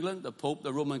Church of England, the Pope,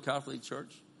 the Roman Catholic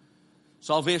Church.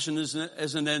 Salvation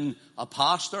isn't in a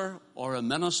pastor or a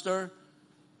minister.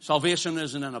 Salvation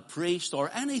isn't in a priest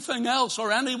or anything else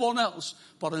or anyone else,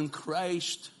 but in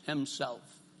Christ himself.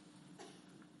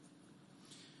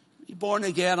 Be born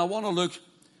again. I want to look,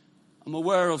 I'm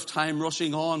aware of time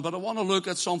rushing on, but I want to look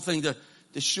at something to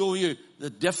show you the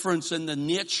difference in the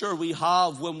nature we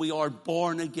have when we are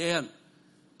born again.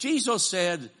 Jesus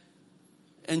said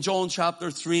in John chapter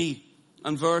 3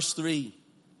 and verse 3,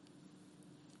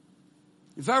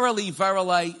 Verily,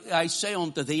 verily, I say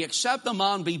unto thee, except a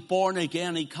man be born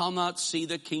again, he cannot see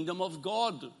the kingdom of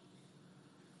God.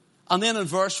 And then in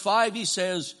verse 5 he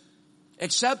says,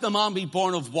 except a man be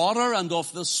born of water and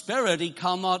of the Spirit, he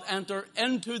cannot enter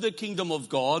into the kingdom of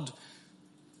God.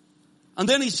 And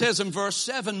then he says in verse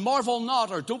 7, marvel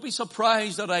not, or don't be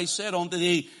surprised that I said unto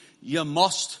thee, you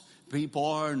must be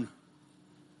born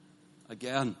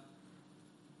again.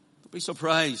 Don't be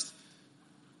surprised,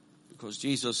 because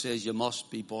Jesus says you must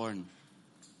be born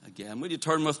again. Will you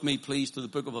turn with me, please, to the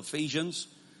book of Ephesians?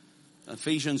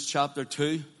 Ephesians chapter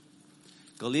 2.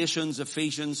 Galatians,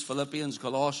 Ephesians, Philippians,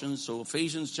 Colossians. So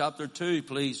Ephesians chapter 2,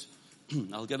 please.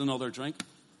 I'll get another drink.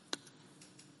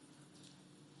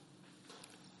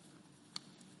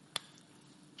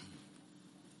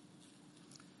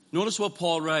 Notice what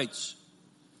Paul writes.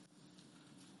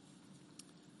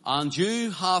 And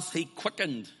you hath he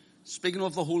quickened, speaking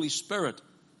of the Holy Spirit,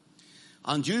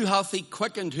 and you hath he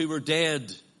quickened who were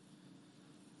dead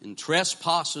in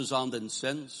trespasses and in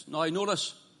sins. Now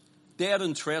notice, dead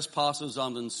in trespasses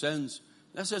and in sins.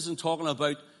 This isn't talking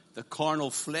about the carnal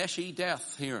fleshy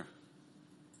death here.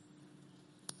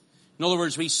 In other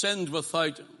words, we sinned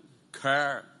without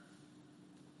care.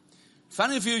 If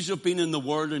any of you have been in the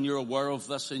world and you're aware of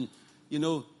this, and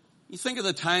you think of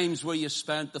the times where you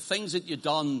spent, the things that you've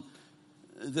done,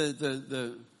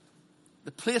 the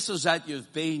places that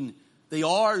you've been, the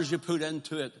hours you put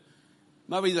into it,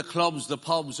 maybe the clubs, the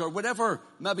pubs, or whatever,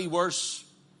 maybe worse.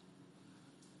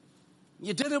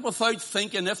 You did it without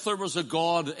thinking if there was a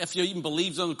God, if you even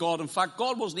believed in a God. In fact,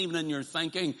 God wasn't even in your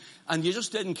thinking, and you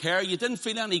just didn't care. You didn't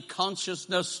feel any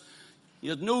consciousness.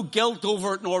 You had no guilt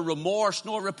over it, nor remorse,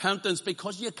 nor repentance,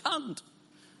 because you can't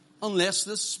unless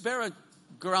the Spirit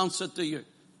grants it to you.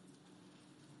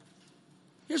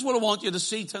 Here's what I want you to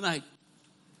see tonight.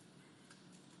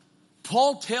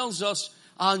 Paul tells us,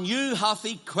 and you hath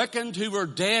he quickened who were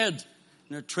dead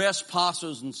in their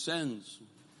trespasses and sins.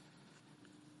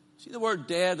 See the word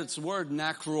dead, it's the word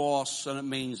nekros, and it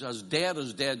means as dead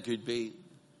could be.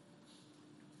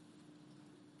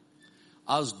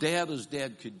 As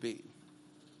dead could be.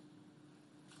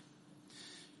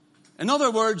 In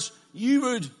other words, you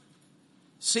would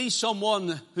see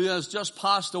someone who has just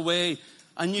passed away,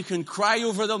 and you can cry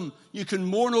over them, you can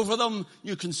mourn over them,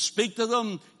 you can speak to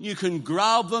them, you can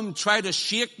grab them, try to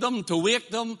shake them, to wake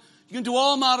them. You can do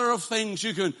all manner of things.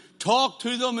 You can talk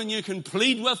to them and you can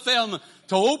plead with them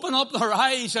to open up their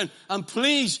eyes and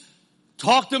please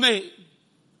talk to me.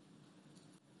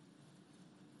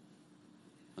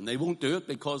 And they won't do it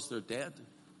because they're dead.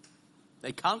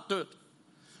 They can't do it.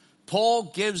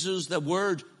 Paul gives us the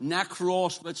word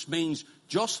nekros, which means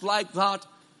just like that,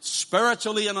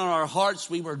 spiritually and in our hearts,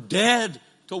 we were dead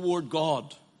toward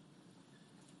God.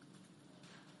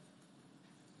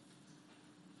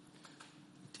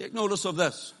 Take notice of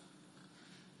this.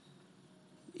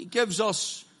 He gives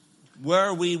us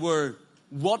where we were,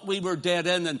 what we were dead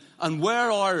in, and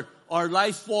where our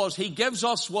life was. He gives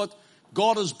us what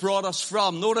God has brought us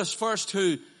from. Notice first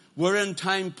who were in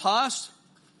time past.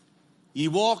 Ye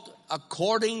walked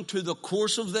according to the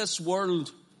course of this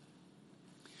world,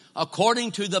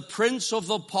 according to the prince of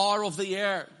the power of the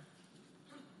air.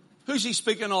 Who's he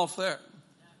speaking of there?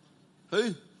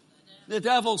 Who? The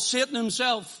devil, Satan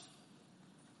himself.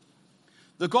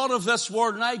 The God of this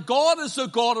world. Now, God is the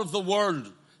God of the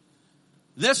world.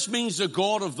 This means the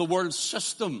God of the world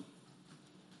system.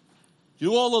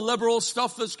 You know all the liberal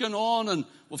stuff that's going on, and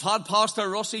we've had Pastor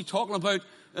Rossi talking about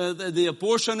the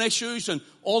abortion issues and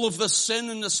all of the sin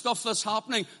and the stuff that's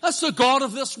happening. That's the God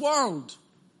of this world.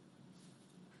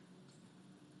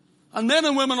 And men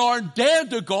and women aren't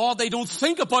dead to God. They don't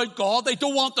think about God. They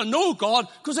don't want to know God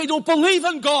because they don't believe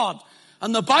in God.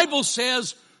 And the Bible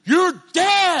says, you're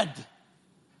dead.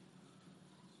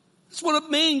 That's what it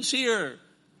means here.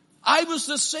 I was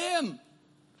the same.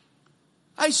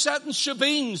 I sat in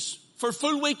shebeens for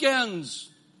full weekends.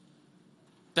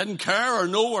 Didn't care or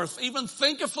know or even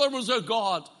think if there was a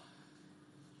God.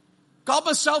 Got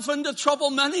myself into trouble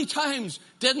many times.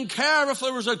 Didn't care if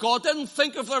there was a God. Didn't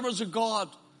think if there was a God.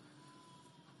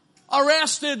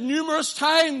 Arrested numerous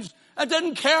times. I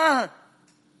didn't care.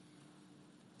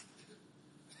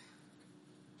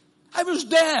 I was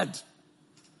dead.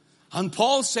 And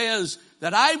Paul says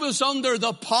that I was under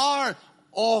the power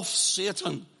of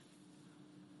Satan.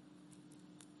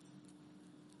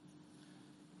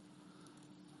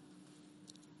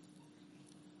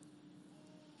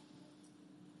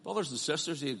 Brothers and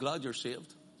sisters, are you glad you're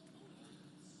saved?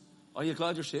 Are you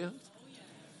glad you're saved?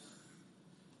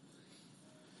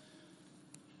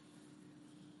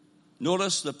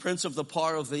 Notice the prince of the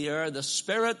power of the air, the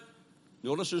Spirit.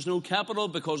 Notice there's no capital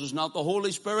because it's not the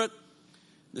Holy Spirit.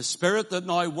 The Spirit that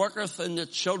now worketh in the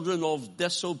children of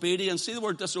disobedience. See the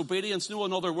word disobedience? No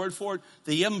another word for it.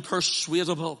 The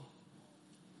impersuadable.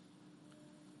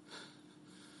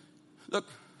 Look,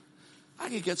 I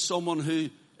could get someone who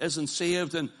isn't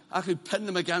saved and I could pin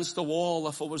them against the wall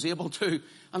if I was able to.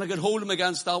 And I could hold them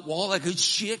against that wall. I could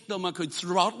shake them. I could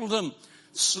throttle them.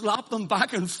 slap them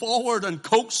back and forward and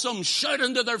coax them, shout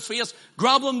into their face,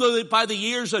 grab them by the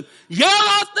ears and yell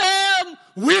at them,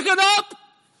 waken up.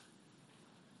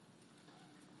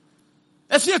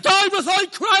 If you die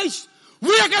without Christ,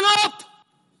 waken up.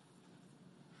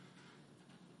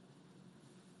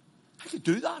 I could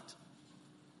do that.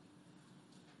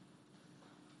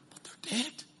 But they're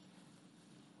dead.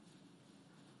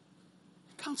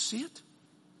 They can't see it.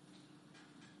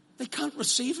 They can't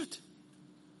receive it.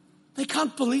 They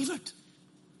can't believe it.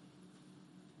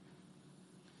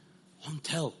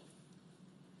 Until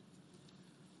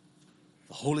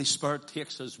the Holy Spirit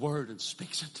takes His word and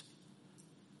speaks it.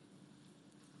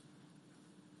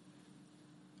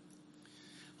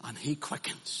 And He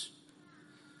quickens.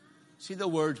 See the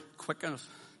word quickeneth.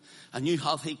 And you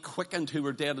hath He quickened who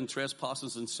were dead in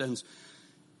trespasses and sins.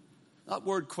 That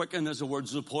word quicken is the word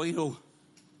zopoio.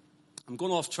 I'm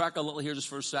going off track a little here just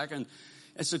for a second.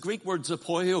 It's the Greek word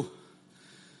zopoio.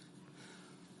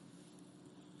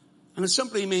 And it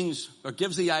simply means, or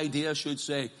gives the idea, I should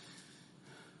say,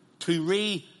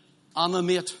 to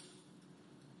reanimate.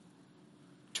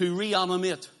 To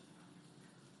reanimate.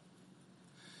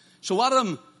 So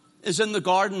Adam is in the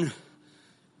garden,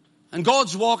 and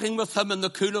God's walking with him in the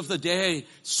cool of the day,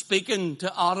 speaking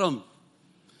to Adam.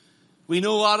 We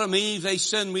know Adam and Eve, they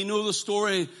sin. We know the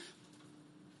story.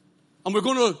 And we're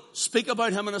going to speak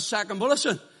about him in a second. But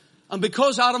listen, and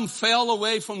because Adam fell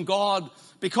away from God,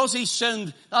 because he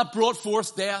sinned, that brought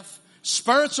forth death.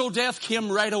 Spiritual death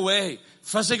came right away.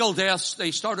 Physical deaths,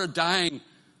 they started dying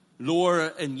lower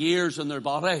in years in their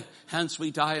body. Hence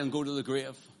we die and go to the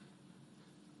grave.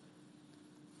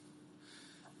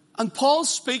 And Paul's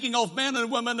speaking of men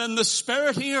and women in the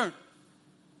spirit here.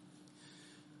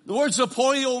 The word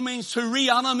zopoio means to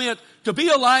reanimate, to be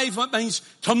alive. It means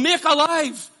to make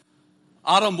alive.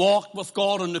 Adam walked with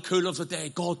God in the cool of the day.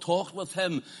 God talked with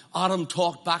him. Adam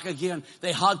talked back again.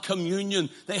 They had communion.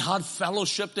 They had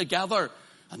fellowship together.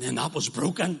 And then that was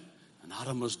broken. And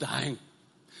Adam was dying.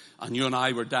 And you and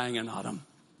I were dying in Adam.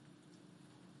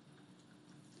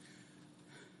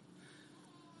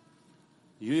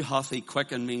 You hath He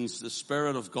quickened means the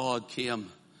Spirit of God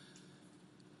came.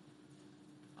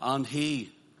 And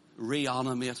He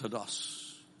reanimated us.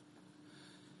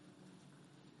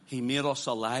 He made us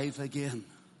alive again.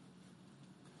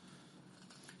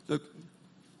 Look,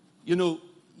 you know,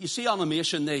 you see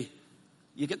animation,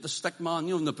 you get the stick man,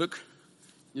 in the book.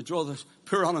 You draw this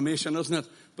poor animation, isn't it?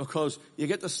 Because you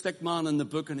get the stick man in the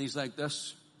book and he's like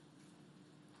this.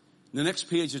 The next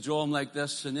page you draw him like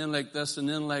this, and then like this, and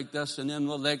then like this, and then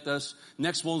like this.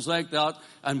 Next one's like that.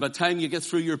 And by the time you get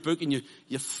through your book and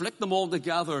you flick them all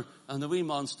together, and the wee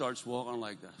man starts walking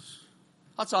like this.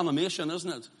 That's animation,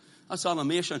 isn't it? That's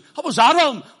animation. That was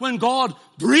Adam when God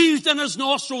breathed in his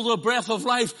nostrils the breath of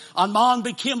life, and man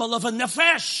became a living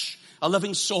nefesh, a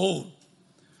living soul.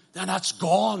 Then that's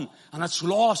gone and it's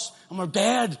lost, and we're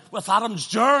dead with Adam's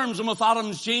germs and with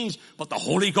Adam's genes. But the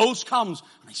Holy Ghost comes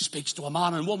and He speaks to a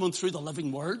man and woman through the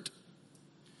living word.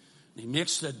 And He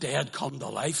makes the dead come to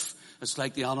life. It's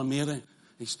like the animating.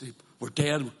 We're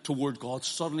dead toward God.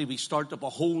 Suddenly we start to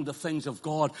behold the things of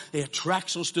God. It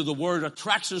attracts us to the Word,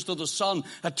 attracts us to the Son,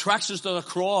 attracts us to the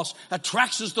cross,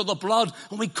 attracts us to the blood,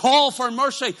 and we call for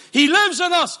mercy. He lives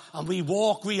in us, and we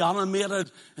walk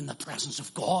reanimated in the presence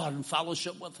of God and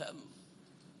fellowship with Him.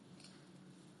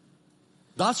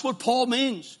 That's what Paul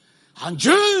means. And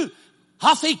you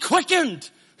hath He quickened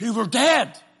who were dead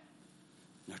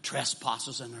in their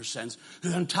trespasses and their sins,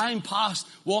 who in time past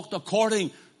walked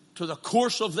according to the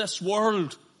course of this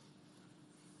world,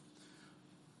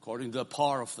 according to the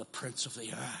power of the prince of the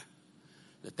air.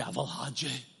 The devil had you,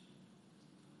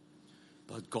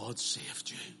 but God saved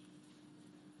you.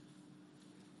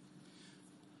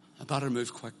 I better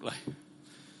move quickly.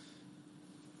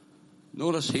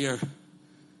 Notice here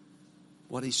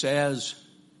what he says.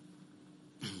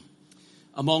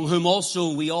 Among whom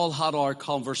also we all had our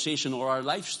conversation or our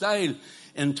lifestyle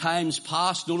in times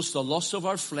past. Notice the lust of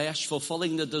our flesh,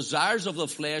 fulfilling the desires of the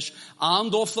flesh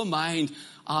and of the mind,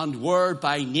 and were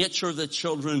by nature the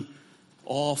children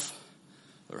of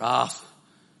wrath.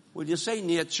 Would you say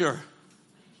nature?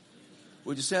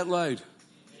 Would you say it loud?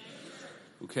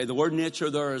 Okay, the word nature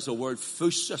there is the word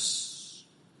phusis.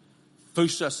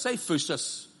 Phusis. Say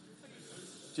phusis.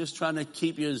 Just trying to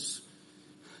keep your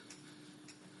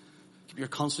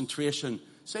concentration.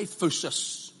 Say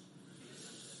phusis.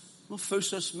 What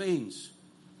phusis means?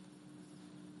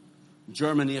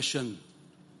 Germination,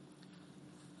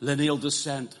 lineal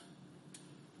descent.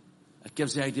 It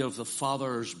gives the idea of the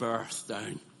father's birth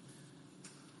down.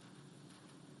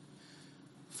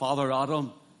 Father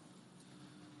Adam,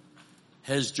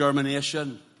 his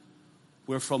germination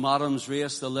We're from Adam's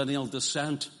race, the lineal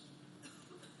descent.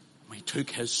 We took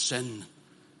his sin.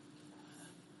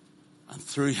 And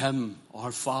through him,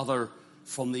 our father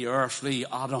from the earthly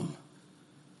Adam,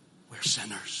 we're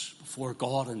sinners before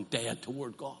God and dead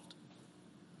toward God.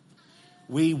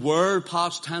 We were,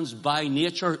 past tense, by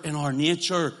nature, in our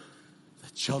nature,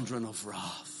 the children of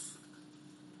wrath.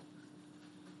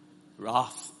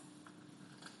 Wrath.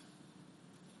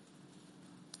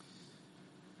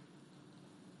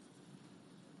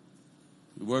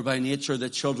 We were by nature the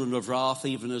children of wrath,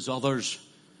 even as others.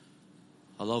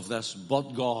 I love this.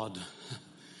 But God.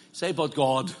 Say, but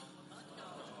God.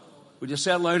 Would you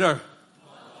say it louder?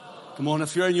 Come on,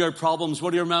 if you're in your problems,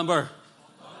 what do you remember?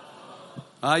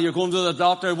 You're going to the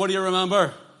doctor, what do you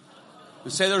remember? You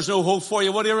say there's no hope for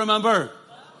you, what do you remember?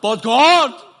 But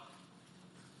God.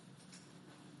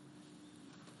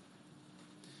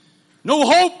 No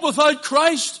hope without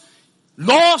Christ.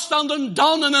 Lost and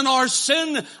undone and in our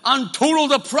sin and total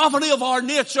depravity of our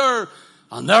nature.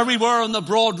 And there we were on the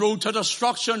broad road to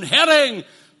destruction, heading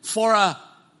for a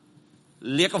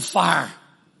lake of fire.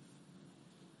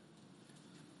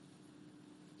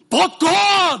 But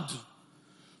God,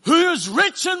 who is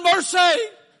rich in mercy,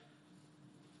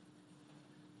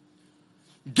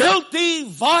 guilty,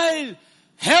 vile,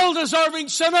 hell-deserving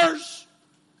sinners,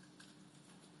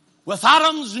 with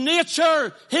Adam's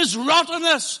nature, his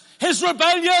rottenness, his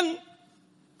rebellion,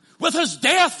 with his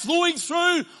death flowing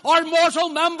through our mortal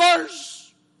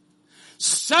members,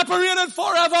 separated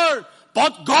forever,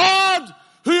 but God,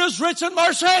 who is rich in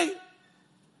mercy.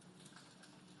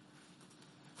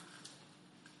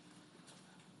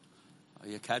 Are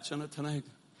you catching it tonight?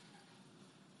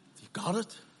 Have you got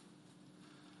it?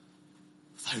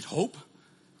 Without hope?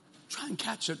 Try and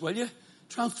catch it, will you?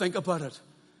 Try and think about it.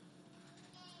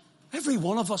 Every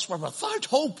one of us were without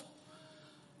hope.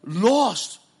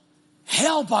 Lost,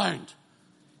 hell-bound,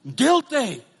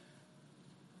 guilty,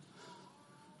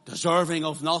 deserving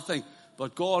of nothing.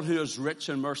 But God, who is rich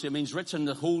in mercy, it means rich in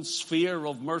the whole sphere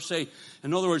of mercy.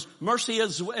 In other words, mercy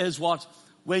is what?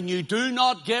 When you do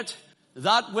not get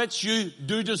that which you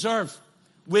do deserve.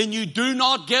 When you do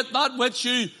not get that which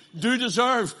you do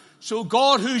deserve. So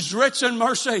God, who's rich in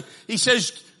mercy, he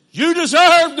says, you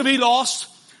deserve to be lost.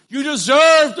 You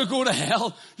deserve to go to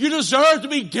hell. You deserve to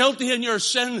be guilty in your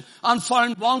sin and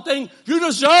found wanting. You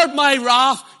deserve my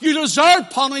wrath. You deserve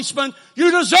punishment.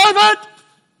 You deserve it.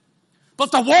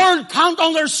 But the world can't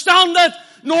understand it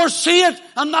nor see it,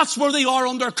 and that's where they are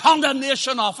under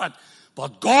condemnation of it.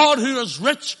 But God, who is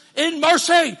rich in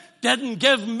mercy, didn't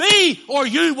give me or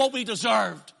you what we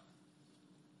deserved.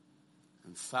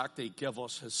 In fact, he gave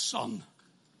us his son,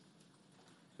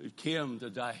 who came to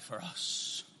die for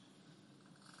us.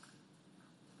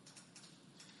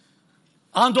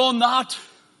 And on that,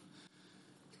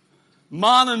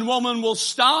 man and woman will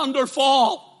stand or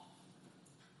fall.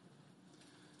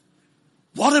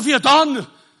 What have you done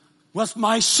with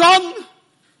my son?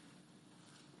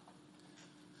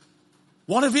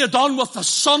 What have you done with the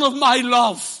son of my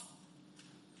love?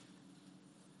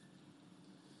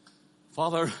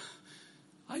 Father,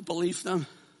 I believed him.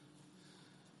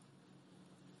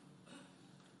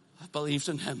 I believed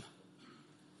in him.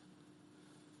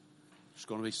 There's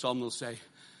going to be some who'll say,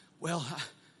 well, I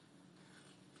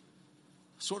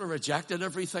sort of rejected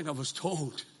everything I was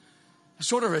told. I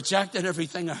sort of rejected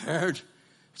everything I heard.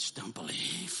 I just don't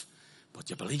believe. But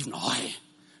you believe now.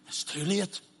 It's too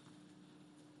late.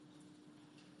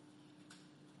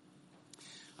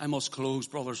 I must close,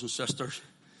 brothers and sisters.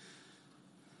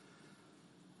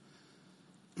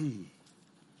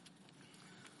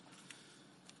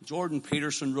 Jordan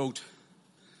Peterson wrote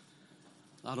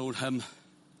that old hymn,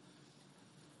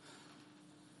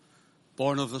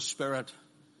 Born of the Spirit,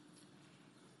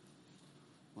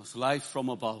 with life from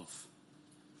above,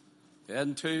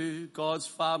 into God's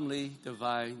family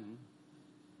divine,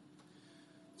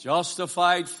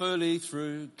 justified fully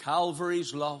through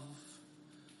Calvary's love.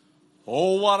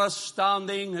 Oh, what a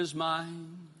standing is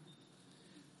mine.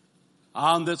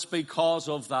 And it's because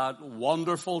of that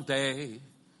wonderful day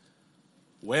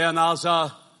when as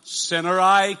a sinner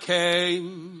I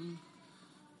came,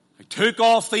 I took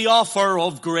off the offer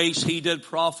of grace he did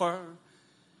proffer.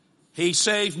 He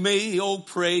saved me, oh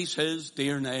praise his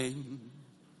dear name.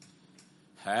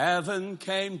 Heaven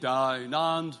came down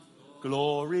and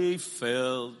glory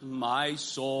filled my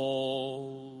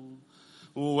soul.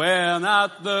 When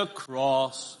at the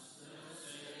cross,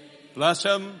 bless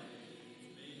him,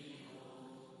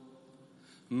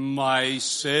 my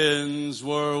sins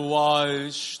were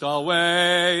washed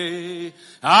away,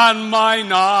 and my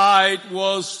night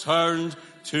was turned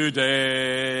to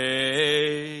day.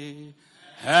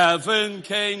 Heaven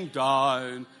came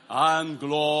down and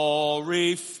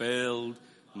glory filled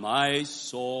my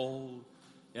soul.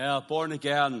 Yeah, born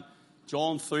again.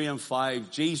 John 3 and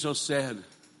 5. Jesus said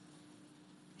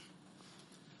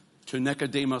to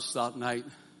Nicodemus that night,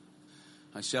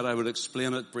 I said I would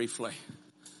explain it briefly.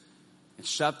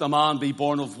 Except a man be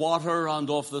born of water and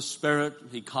of the Spirit,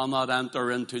 he cannot enter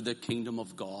into the kingdom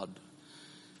of God.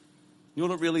 You know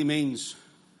what it really means?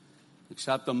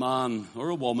 Except a man or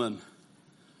a woman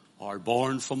are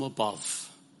born from above.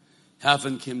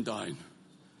 Heaven came down.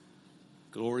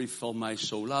 Glory filled my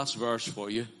soul. Last verse for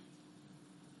you.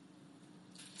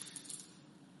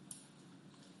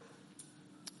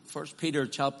 First Peter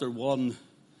chapter 1.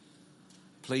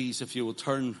 Please, if you will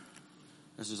turn.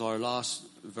 This is our last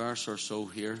verse or so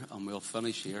here, and we'll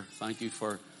finish here. Thank you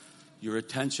for your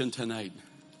attention tonight.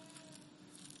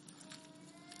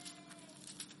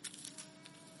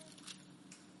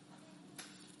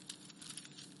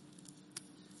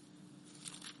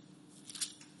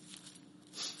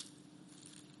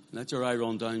 Let your eye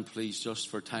run down, please, just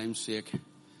for time's sake.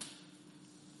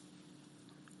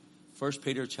 1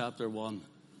 Peter chapter 1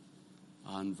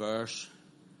 and verse,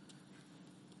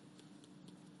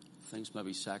 I think it's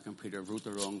maybe 2 Peter. I wrote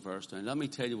the wrong verse down. Let me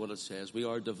tell you what it says. We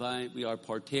are divine. We are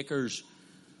partakers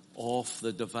of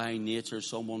the divine nature.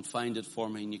 Someone find it for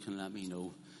me and you can let me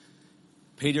know.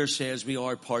 Peter says we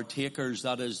are partakers,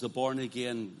 that is the born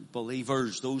again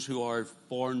believers, those who are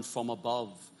born from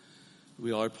above.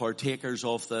 We are partakers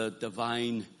of the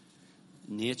divine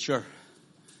nature.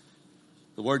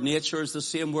 The word nature is the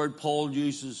same word Paul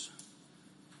uses,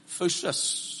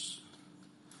 physis.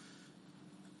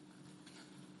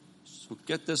 So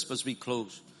get this as we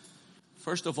close.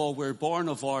 First of all, we're born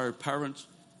of our parents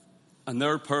and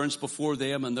their parents before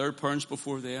them and their parents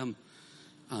before them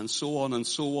and so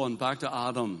on back to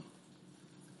Adam.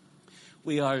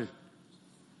 We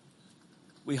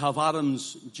have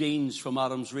Adam's genes from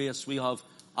Adam's race. We have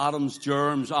Adam's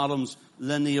germs, Adam's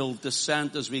lineal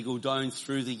descent as we go down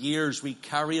through the years. We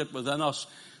carry it within us,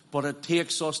 but it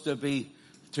takes us to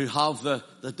have the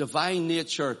divine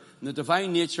nature. And the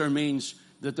divine nature means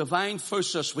the divine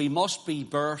physis. We must be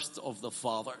birthed of the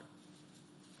Father.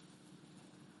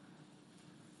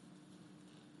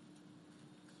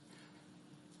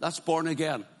 That's born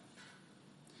again.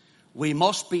 We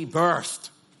must be birthed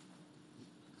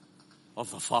of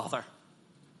the Father.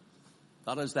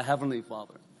 That is the Heavenly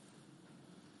Father.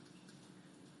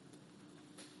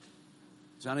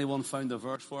 Has anyone found the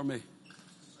verse for me?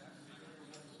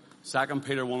 2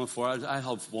 Peter 1 and 4. I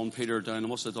have 1 Peter down. I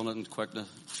must have done it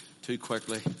too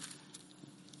quickly.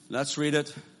 Let's read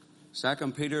it.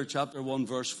 2 Peter chapter 1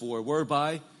 verse 4.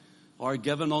 Whereby are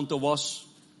given unto us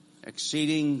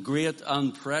exceeding great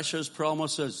and precious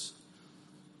promises,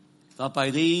 that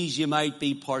by these you might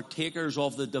be partakers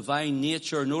of the divine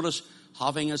nature. Notice,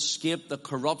 having escaped the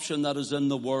corruption that is in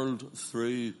the world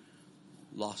through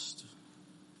lust.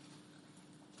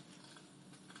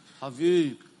 Have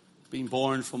you been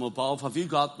born from above? Have you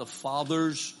got the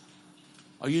Father's?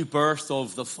 Are you birthed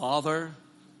of the Father?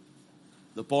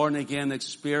 The born again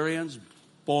experience?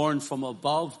 Born from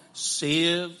above,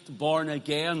 saved, born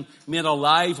again, made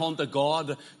alive unto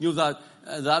God. You know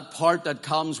that part that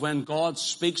comes when God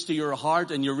speaks to your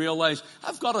heart and you realize,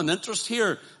 I've got an interest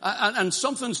here. And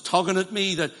something's tugging at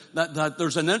me that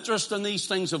there's an interest in these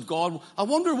things of God. I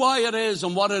wonder why it is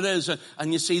and what it is.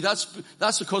 And you see, that's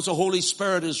because the Holy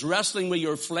Spirit is wrestling with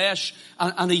your flesh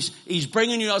and He's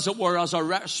bringing you, as it were, as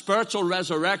a spiritual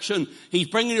resurrection. He's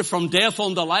bringing you from death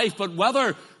unto life. But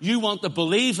whether you want to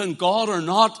believe in God or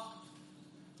not,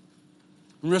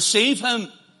 receive Him.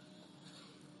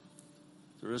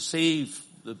 To receive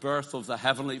the birth of the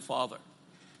Heavenly Father.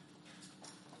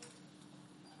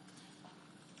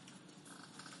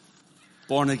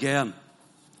 Born again.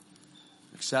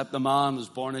 Except the man is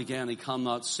born again, he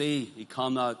cannot see, he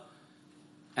cannot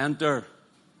enter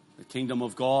the kingdom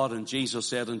of God. And Jesus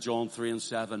said in John 3 and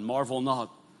 7, marvel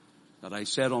not that I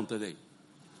said unto thee,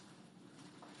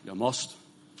 you must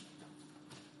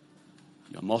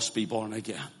be born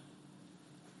again.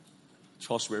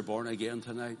 Trust we're born again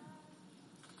tonight.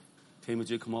 Team,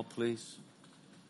 would you come up, please?